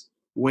was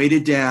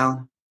weighted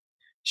down.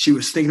 She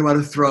was thinking about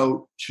her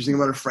throat. She was thinking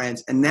about her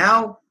friends. And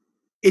now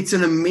it's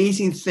an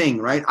amazing thing,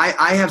 right?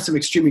 I have some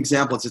extreme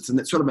examples. It's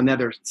sort of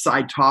another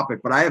side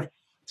topic, but I have,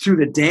 through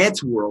the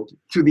dance world,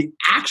 through the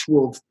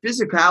actual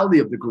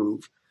physicality of the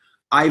groove,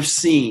 I've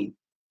seen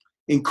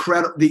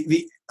incredible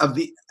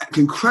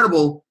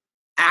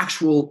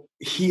actual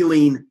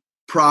healing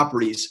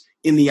properties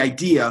in the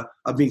idea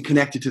of being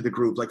connected to the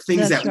groove. Like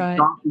things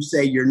doctors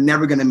say you're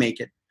never going to make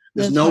it.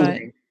 There's no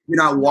way.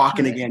 You're not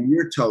walking again.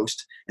 You're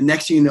toast. And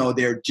next thing you know,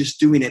 they're just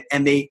doing it.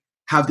 And they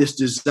have this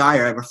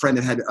desire. I have a friend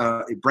that had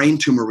a brain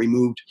tumor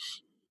removed.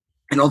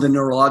 and all the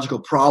neurological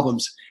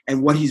problems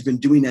and what he's been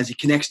doing as he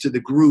connects to the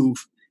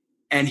groove,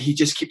 and he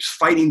just keeps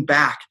fighting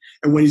back.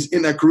 And when he's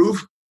in that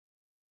groove,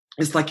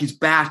 it's like he's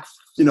back,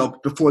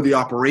 before the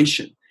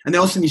operation. And then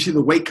all of a sudden you see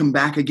the weight come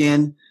back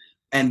again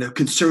and the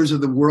concerns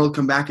of the world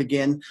come back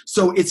again.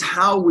 So it's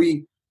how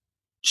we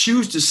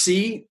choose to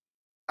see.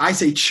 I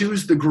say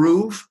choose the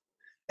groove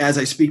as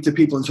I speak to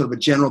people in sort of a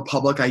general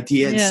public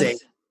idea and say,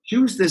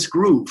 choose this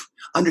groove.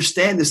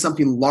 Understand there's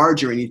something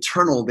larger and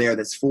eternal there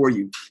that's for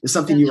you. There's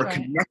something you are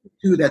connected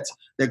to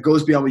that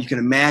goes beyond what you can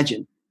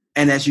imagine.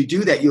 And as you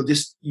do that,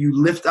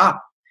 you lift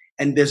up.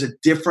 And there's a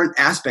different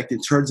aspect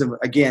in terms of,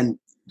 again,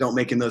 don't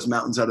making those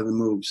mountains out of the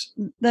moves.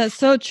 That's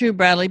so true,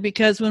 Bradley,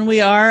 because when we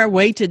are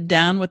weighted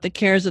down with the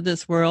cares of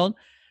this world,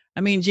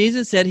 I mean,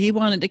 Jesus said he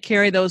wanted to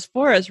carry those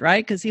for us,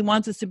 right? Because he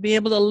wants us to be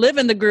able to live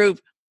in the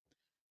groove.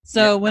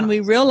 So when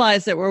we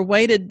realize that we're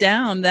weighted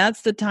down,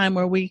 that's the time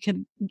where we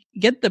can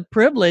get the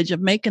privilege of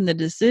making the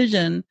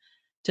decision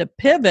to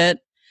pivot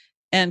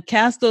and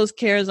cast those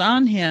cares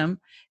on him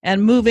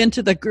and move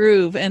into the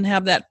groove and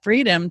have that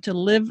freedom to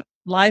live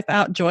life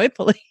out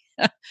joyfully,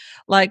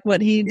 like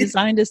what he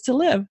designed us to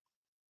live.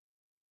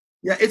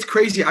 Yeah, it's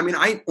crazy. I mean,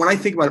 when I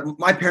think about it,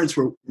 my parents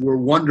were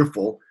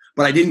wonderful,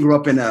 but I didn't grow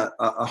up in a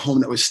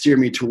home that was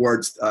steering me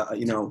towards, a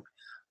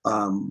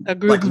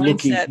groove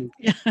mindset.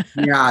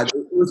 Yeah,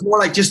 it was more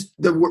like just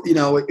it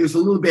was a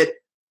little bit.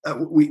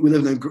 We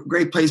lived in a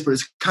great place, but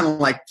it's kind of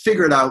like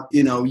figure it out.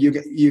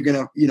 You're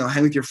gonna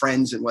hang with your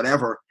friends and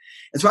whatever.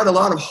 And so I had a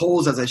lot of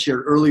holes, as I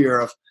shared earlier.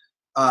 Of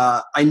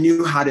I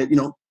knew how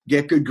to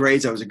get good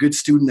grades. I was a good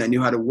student. I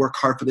knew how to work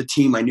hard for the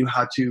team. I knew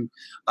how to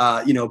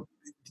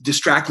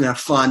distract and have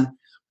fun.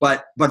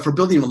 But for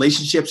building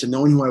relationships and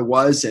knowing who I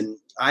was, and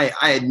I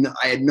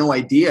had no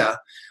idea.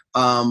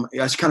 I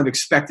was kind of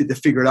expected to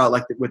figure it out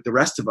like with the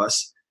rest of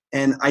us.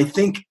 And I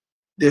think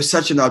there's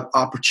such an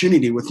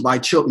opportunity with my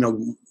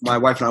children. My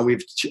wife and I, we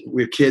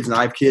have kids, and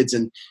I have kids,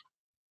 and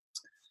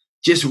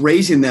just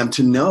raising them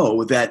to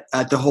know that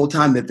at the whole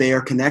time that they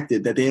are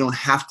connected, that they don't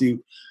have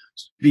to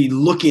be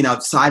looking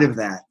outside of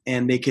that,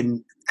 and they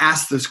can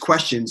ask those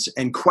questions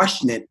and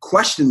question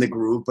the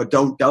groove, but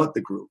don't doubt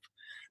the groove.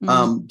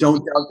 Mm-hmm.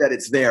 Don't doubt that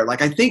it's there.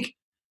 Like,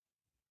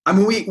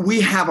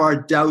 we have our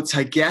doubts,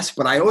 I guess,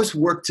 but I always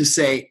work to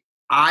say,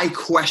 I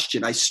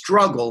question, I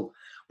struggle,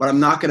 but I'm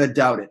not going to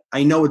doubt it.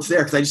 I know it's there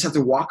because I just have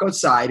to walk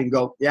outside and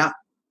go, yeah,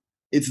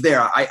 it's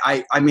there.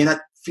 I may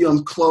not feel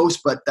I'm close,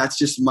 but that's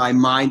just my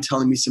mind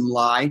telling me some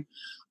lie.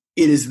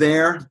 It is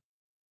there.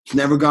 It's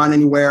never gone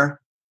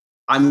anywhere.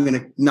 I'm going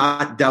to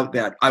not doubt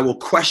that. I will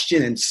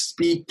question and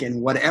speak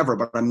and whatever,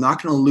 but I'm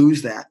not going to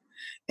lose that.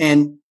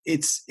 And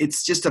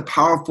it's just a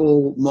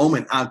powerful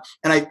moment. And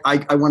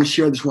I want to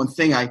share this one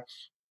thing. I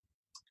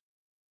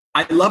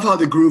love how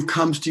the groove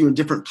comes to you in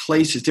different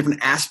places, different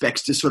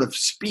aspects to sort of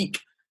speak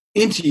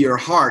into your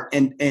heart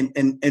and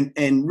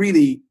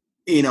really,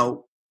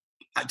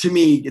 to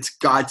me, it's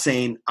God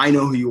saying, I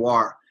know who you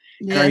are.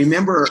 Yes. And I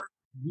remember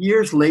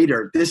years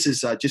later, this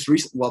is just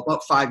recent,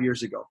 about 5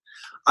 years ago,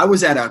 I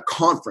was at a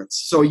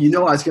conference. So, I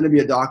was going to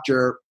be a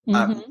doctor,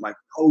 my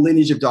whole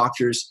lineage of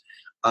doctors,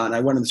 and I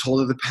went on this whole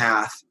other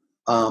path.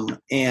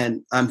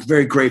 And I'm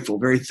very grateful,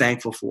 very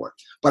thankful for it.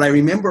 But I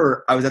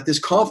remember I was at this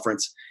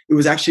conference. It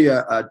was actually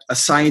a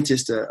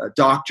scientist, a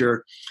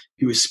doctor.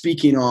 He was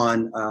speaking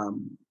on,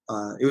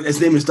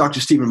 his name was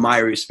Dr. Stephen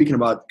Meyer. He was speaking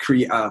about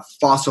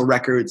fossil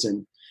records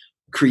and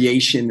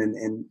creation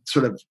and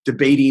sort of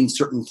debating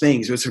certain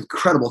things. It was an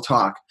incredible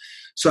talk.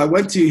 So I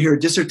went to hear a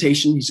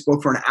dissertation. He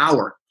spoke for an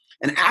hour.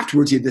 And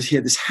afterwards, he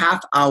had this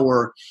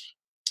half-hour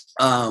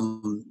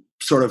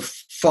sort of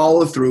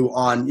follow through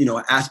on,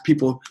 ask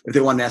people if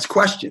they want to ask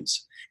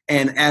questions.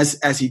 And as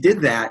he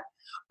did that,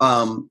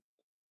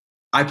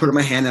 I put up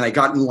my hand and I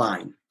got in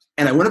line.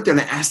 And I went up there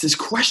and I asked this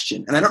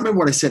question. And I don't remember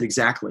what I said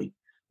exactly.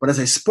 But as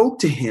I spoke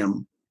to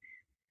him,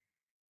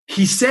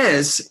 he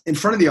says in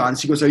front of the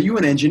audience, he goes, "Are you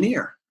an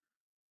engineer?"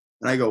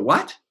 And I go,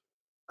 "What?"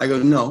 I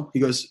go, "No." He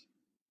goes,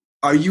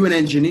 "Are you an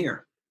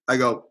engineer?" I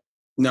go,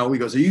 "No." He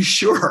goes, "Are you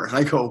sure?" And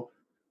I go,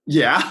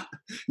 "Yeah."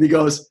 And he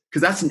goes,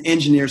 "Because that's an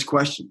engineer's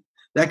question.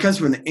 That comes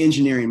from an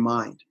engineering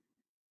mind."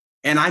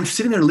 And I'm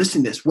sitting there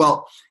listening to this.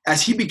 Well,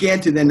 as he began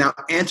to then now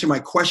answer my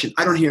question,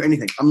 I don't hear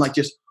anything. I'm like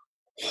just,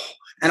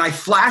 and I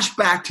flash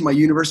back to my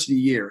university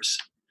years.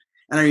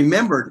 And I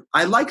remembered,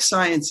 I like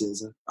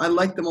sciences. I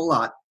like them a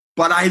lot,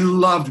 but I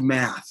loved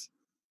math.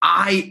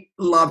 I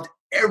loved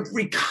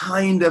every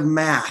kind of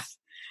math.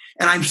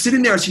 And I'm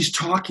sitting there as he's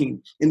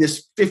talking in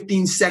this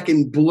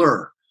 15-second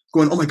blur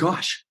going, oh my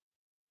gosh,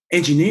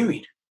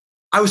 engineering.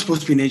 I was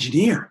supposed to be an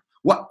engineer.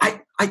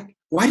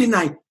 Why didn't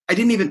I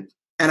didn't even,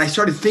 and I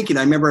started thinking,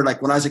 I remember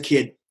like when I was a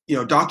kid,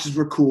 doctors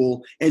were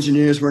cool,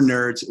 engineers were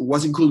nerds. It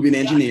wasn't cool to be an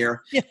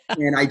engineer. Yeah.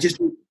 And I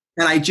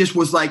just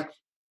was like,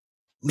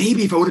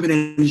 maybe if I would have been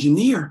an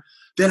engineer,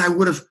 then I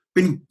would have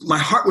been, my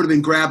heart would have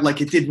been grabbed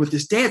like it did with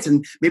this dance.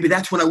 And maybe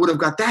that's when I would have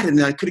got that. And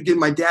then I could have given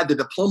my dad the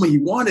diploma he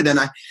wanted. And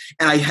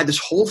I had this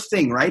whole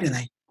thing, right? And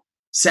I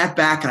sat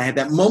back and I had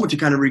that moment to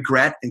kind of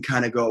regret and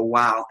kind of go,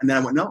 wow. And then I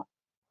went, no,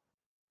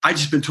 I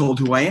just been told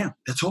who I am.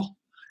 That's all.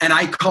 and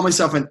I call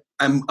myself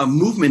I'm a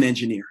movement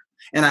engineer.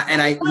 And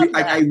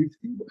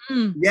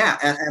yeah,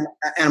 and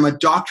I'm a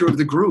doctor of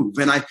the groove.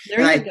 And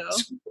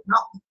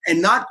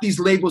not these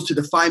labels to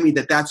define me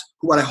that's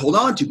what I hold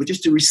on to, but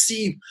just to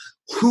receive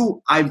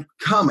who I've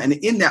come. And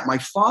in that, my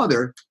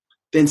father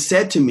then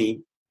said to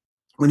me,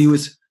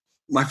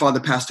 my father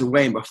passed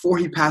away, and before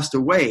he passed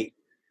away,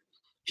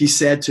 he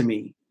said to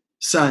me,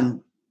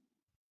 son,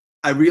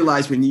 I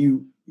realized when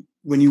you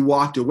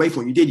walked away from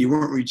what you did, you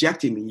weren't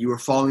rejecting me. You were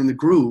following the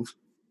groove,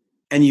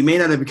 and you may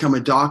not have become a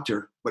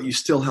doctor, but you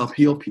still help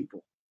heal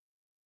people.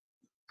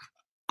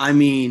 I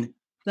mean,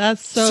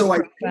 that's so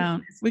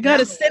profound. We got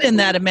to sit in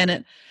that a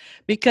minute,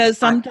 because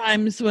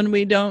sometimes when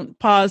we don't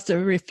pause to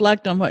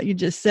reflect on what you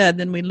just said,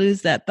 then we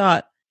lose that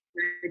thought.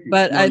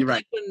 But I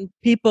think when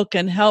people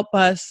can help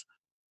us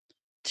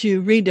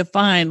to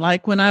redefine,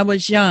 like when I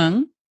was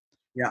young,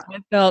 I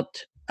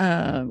felt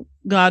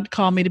God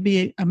called me to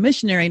be a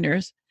missionary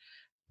nurse.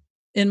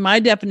 In my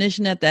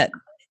definition at that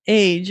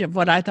age of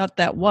what I thought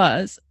that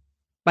was,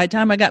 by the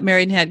time I got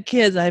married and had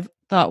kids, I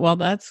thought, well,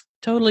 that's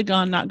totally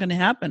gone, not going to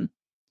happen.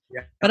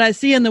 Yeah. But I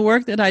see in the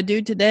work that I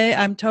do today,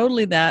 I'm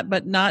totally that,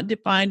 but not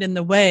defined in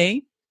the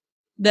way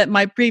that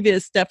my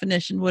previous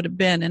definition would have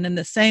been. And in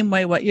the same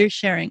way, what you're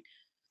sharing.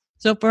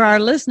 So for our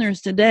listeners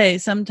today,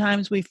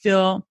 sometimes we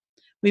feel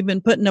we've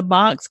been put in a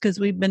box because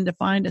we've been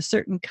defined a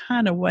certain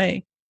kind of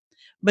way.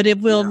 But if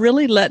we'll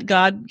really let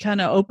God kind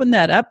of open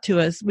that up to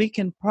us, we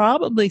can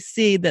probably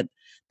see that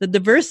the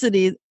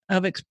diversity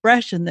of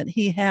expression that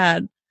he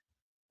had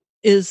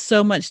is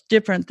so much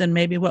different than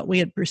maybe what we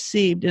had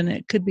perceived, and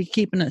it could be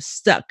keeping us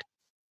stuck.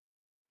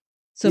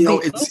 So be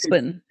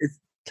open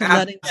to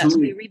letting that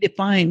be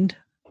redefined.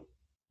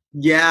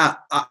 Yeah,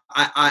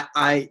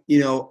 I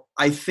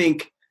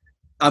think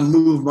a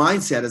move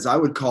mindset, as I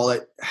would call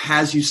it,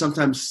 has you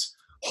sometimes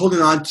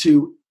holding on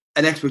to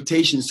an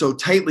expectation so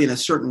tightly in a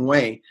certain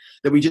way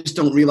that we just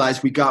don't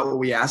realize we got what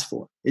we asked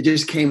for. It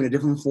just came in a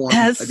different form.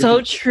 That's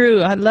so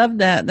true. I love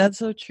that. That's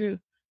so true.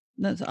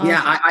 That's awesome.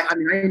 Yeah,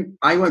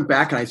 I went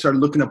back and I started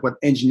looking up what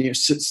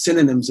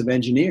synonyms of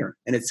engineer,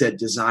 and it said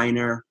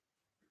designer,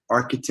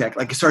 architect.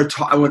 Like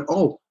I went,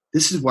 oh,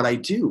 this is what I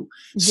do.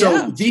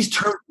 So these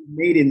terms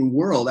made in the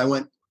world,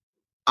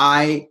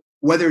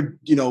 whether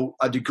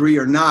a degree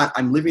or not,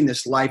 I'm living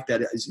this life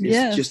that is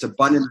just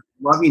abundant,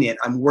 loving it.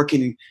 I'm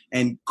working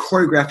and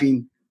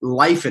choreographing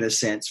life in a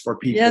sense for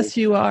people. Yes,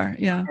 you are.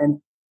 Yeah.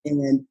 And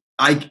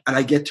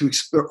I get to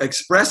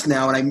express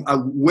now, and I'm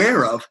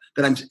aware of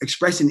that I'm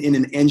expressing in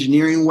an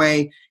engineering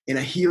way, in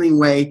a healing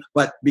way,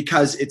 but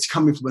because it's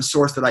coming from a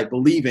source that I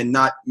believe in,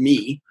 not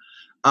me,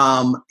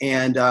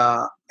 and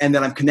that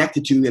I'm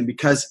connected to, and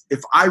because if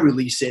I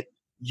release it,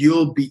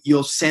 you'll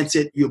sense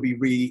it, you'll be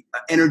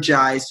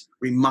re-energized,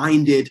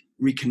 reminded,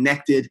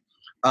 reconnected,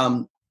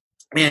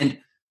 and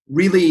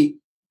really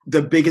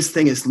the biggest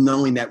thing is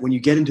knowing that when you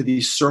get into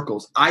these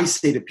circles, I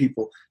say to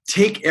people,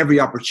 take every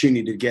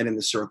opportunity to get in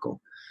the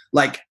circle.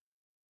 Like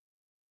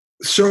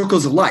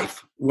circles of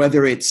life,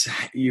 whether it's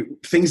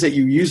things that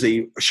you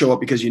usually show up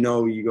because you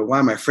go, why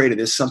am I afraid of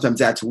this? Sometimes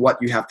that's what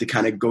you have to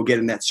kind of go get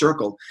in that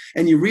circle.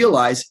 And you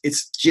realize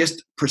it's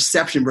just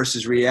perception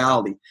versus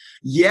reality.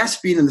 Yes,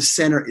 being in the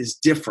center is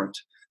different.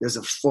 There's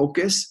a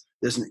focus,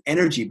 there's an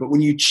energy. But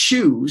when you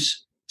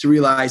choose to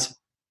realize,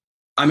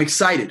 I'm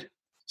excited.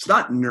 It's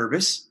not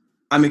nervous.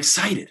 I'm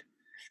excited.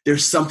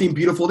 There's something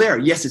beautiful there.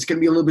 Yes, it's going to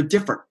be a little bit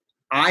different.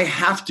 I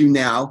have to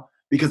now,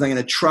 because I'm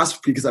going to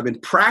trust, because I've been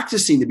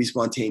practicing to be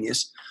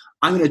spontaneous,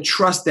 I'm going to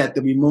trust that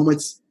there'll be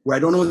moments where I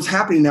don't know what's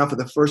happening now for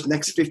the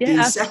next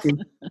 15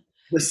 seconds.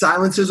 The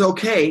silence is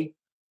okay.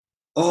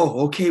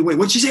 Oh, okay, wait,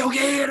 what'd you say?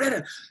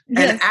 Okay.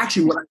 And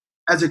actually,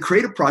 as a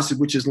creative process,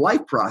 which is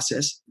life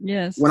process,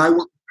 when I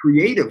work with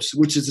creatives,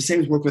 which is the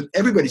same as work with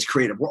everybody's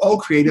creative. We're all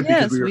creative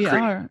because we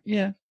are.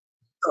 Yeah.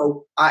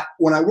 So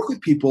when I work with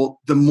people,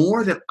 the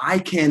more that I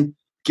can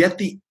get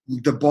the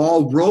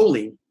ball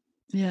rolling,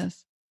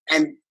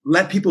 and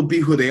let people be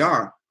who they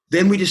are,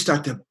 then we just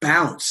start to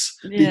bounce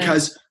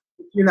because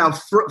you're now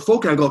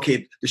focused. I go,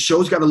 okay, the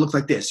show's got to look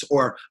like this,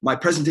 or my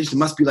presentation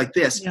must be like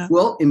this. Yeah.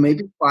 Well, it may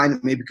be fine,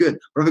 it may be good.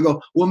 But if I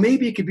go, well,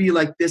 maybe it could be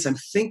like this, I'm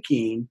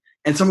thinking,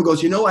 and someone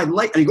goes, and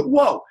you go,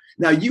 whoa.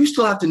 Now you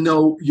still have to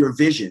know your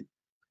vision,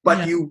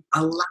 but you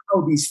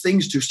allow these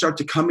things to start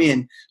to come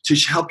in to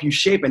help you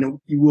shape, and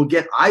you will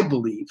get, I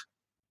believe,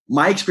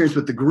 my experience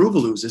with the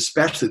Groovaloos,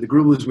 especially the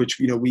Groovaloos, which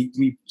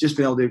we've just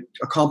been able to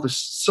accomplish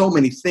so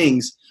many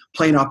things,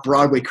 playing off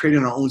Broadway,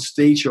 creating our own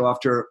stage show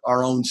after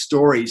our own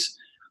stories.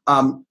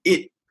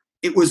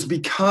 It was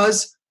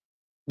because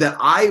that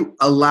I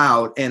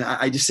allowed, and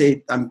I just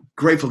say I'm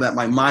grateful that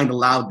my mind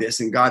allowed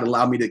this, and God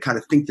allowed me to kind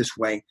of think this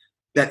way,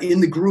 that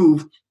in the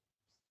groove,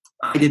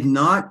 I did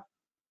not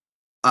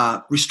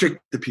restrict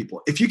the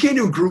people. If you came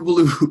to a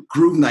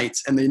groove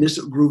nights and the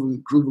initial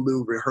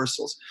Groovaloo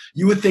rehearsals,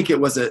 you would think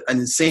it was an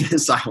insane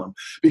asylum,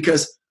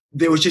 because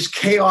there was just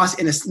chaos,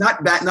 and it's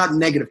not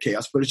negative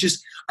chaos, but it's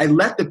just, I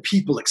let the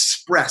people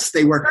express.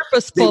 They were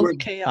purposeful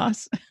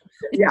chaos.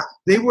 Yeah,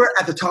 they were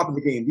at the top of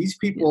the game. These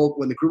people,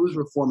 when the Groovaloos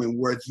were forming,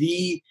 were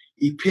the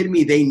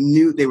epitome. They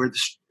knew if they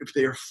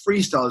were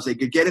freestylers, they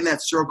could get in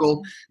that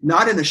circle,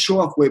 not in a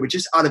show-off way, but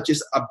just out of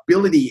just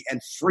ability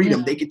and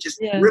freedom. They could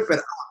just rip it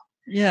up.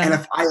 Yeah. And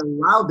if I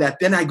allowed that,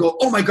 then I go,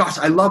 oh my gosh,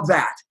 I love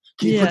that.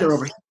 Can you put that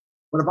over here?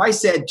 But if I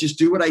said, just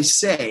do what I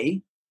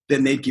say,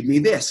 then they'd give me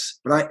this.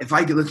 But if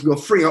I could, let's go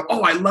free.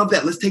 Oh, I love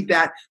that. Let's take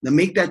that and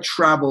make that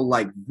travel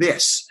like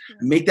this.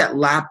 And make that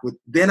lap with,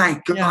 then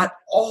I got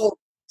all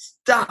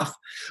stuff.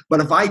 But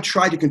if I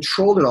tried to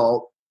control it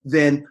all,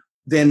 then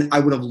I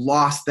would have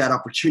lost that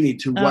opportunity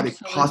to what it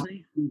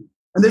possibly be.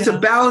 And there's a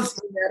balance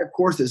in that, of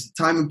course, there's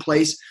time and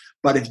place.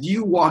 But if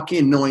you walk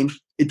in knowing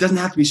it doesn't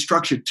have to be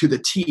structured to the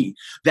T,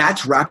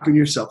 that's wrapping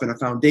yourself in a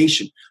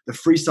foundation. The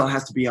freestyle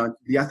has to be on,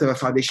 you have to have a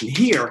foundation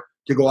here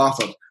to go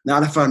off of,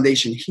 not a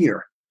foundation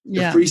here.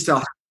 The freestyle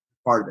has to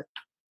be part of it.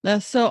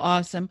 That's so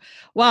awesome.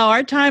 Wow,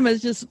 our time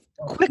has just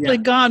quickly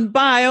gone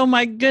by. Oh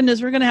my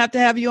goodness, we're going to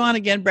have you on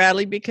again,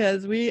 Bradley,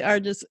 because we are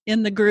just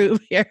in the groove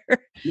here.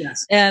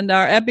 Yes. And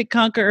our Epic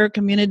Conqueror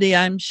community,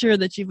 I'm sure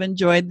that you've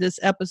enjoyed this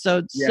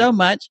episode so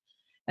much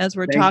as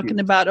we're talking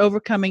about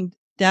overcoming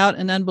doubt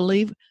and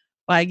unbelief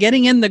by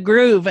getting in the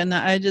groove. And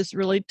I just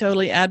really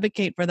totally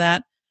advocate for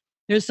that.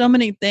 There's so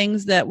many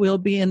things that will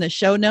be in the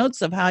show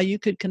notes of how you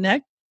could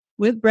connect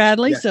with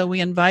Bradley. So we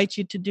invite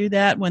you to do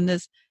that when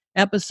this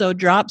episode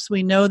drops.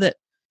 We know that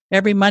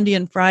every Monday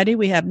and Friday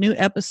we have new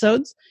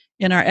episodes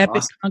in our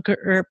Epic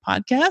Conqueror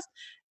podcast.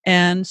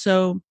 And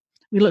so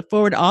we look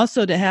forward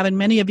also to having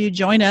many of you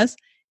join us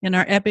in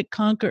our Epic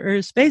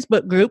Conquerors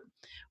Facebook group,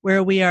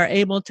 where we are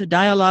able to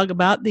dialogue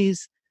about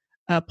these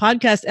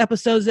podcast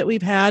episodes that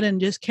we've had and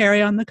just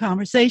carry on the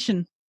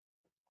conversation.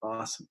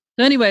 Awesome.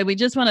 So anyway, we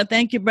just want to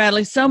thank you,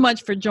 Bradley, so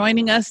much for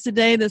joining us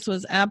today. This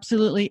was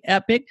absolutely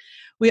epic.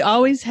 We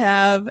always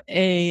have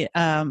a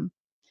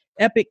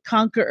Epic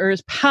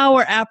Conquerors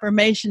power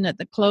affirmation at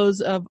the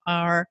close of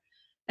our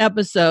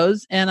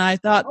episodes. And I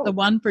thought the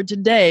one for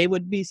today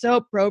would be so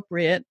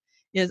appropriate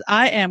is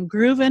I am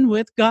grooving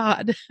with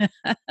God.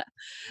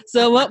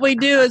 So what we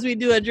do is we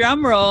do a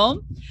drum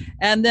roll,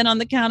 and then on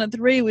the count of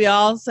 3, we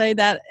all say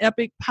that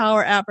epic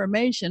power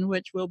affirmation,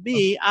 which will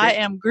be, I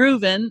am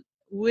grooving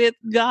with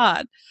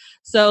God.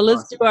 So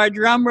let's do our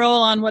drum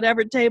roll on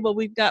whatever table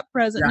we've got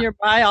present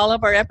nearby. All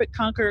of our Epic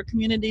Conqueror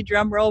community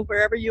drum roll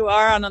wherever you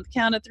are. On the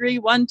count of 3,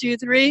 1, 2,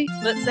 3.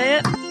 Let's say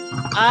it.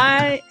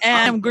 I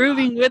am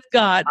grooving with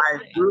God. I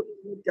am grooving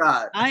with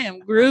God. I am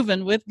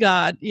grooving with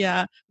God.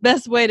 Yeah.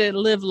 Best way to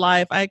live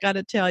life, I got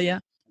to tell you.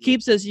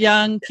 Keeps us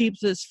young,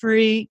 keeps us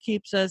free,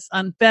 keeps us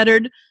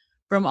unfettered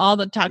from all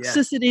the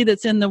toxicity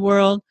that's in the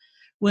world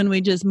when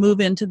we just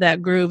move into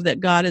that groove that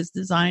God has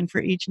designed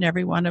for each and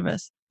every one of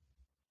us.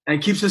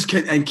 And keeps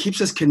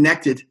us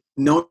connected,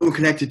 knowing we're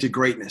connected to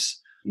greatness.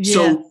 Yes.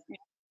 So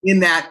in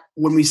that,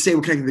 when we say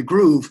we're connected to the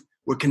groove,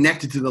 we're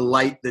connected to the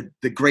light,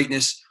 the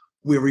greatness.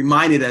 We're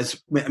reminded as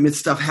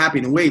amidst stuff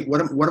happening, and wait, what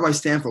do I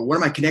stand for? What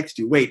am I connected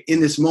to? Wait, in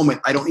this moment,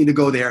 I don't need to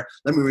go there.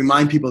 Let me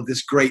remind people of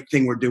this great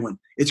thing we're doing.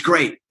 It's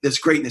great. There's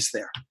greatness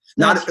there.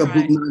 Not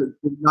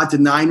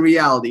denying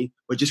reality,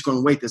 but just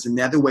going, wait, there's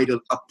another way to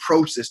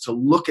approach this, to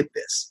look at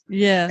this.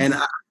 Yeah. And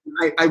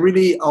I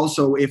really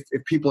also, if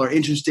people are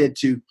interested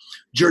to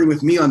journey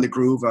with me on the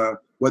groove,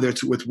 whether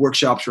it's with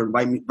workshops or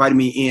inviting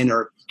me in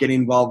or getting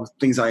involved with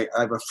things, I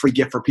have a free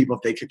gift for people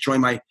if they could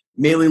join my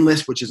mailing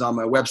list, which is on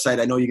my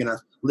website. I know you're going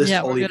to list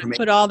all the information. We're going to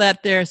put all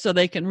that there so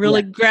they can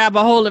really grab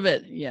a hold of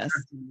it. Yes.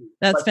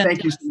 That's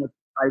fantastic. Thank you so much.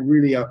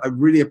 I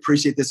really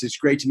appreciate this. It's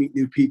great to meet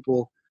new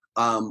people.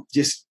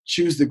 Just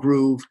choose the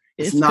groove.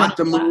 It's not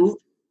the move.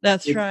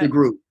 That's right. It's the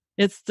groove.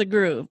 It's the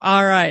groove.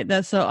 All right.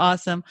 That's so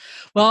awesome.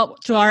 Well,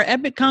 to our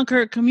Epic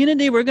Conqueror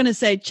community, we're going to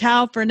say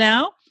ciao for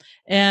now,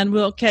 and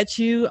we'll catch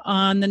you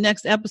on the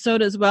next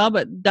episode as well.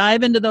 But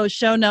dive into those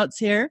show notes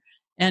here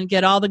and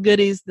get all the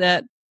goodies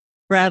that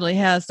Bradley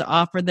has to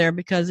offer there,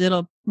 because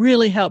it'll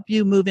really help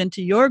you move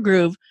into your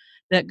groove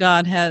that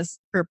God has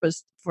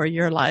purposed for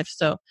your life.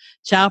 So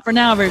ciao for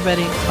now,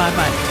 everybody.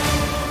 Bye-bye.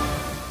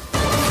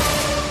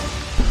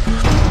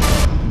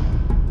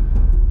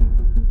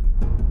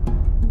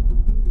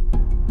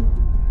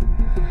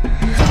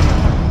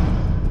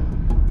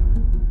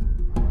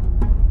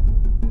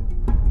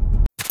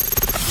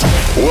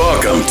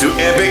 Welcome to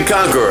Epic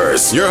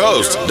Conquerors. Your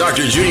host,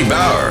 Dr. Judy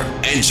Bauer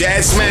and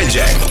Chad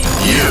Smanjak.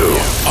 You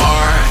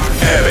are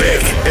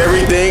epic.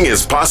 Everything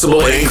is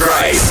possible in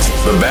Christ.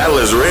 The battle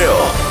is real.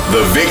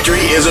 The victory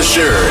is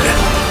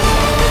assured.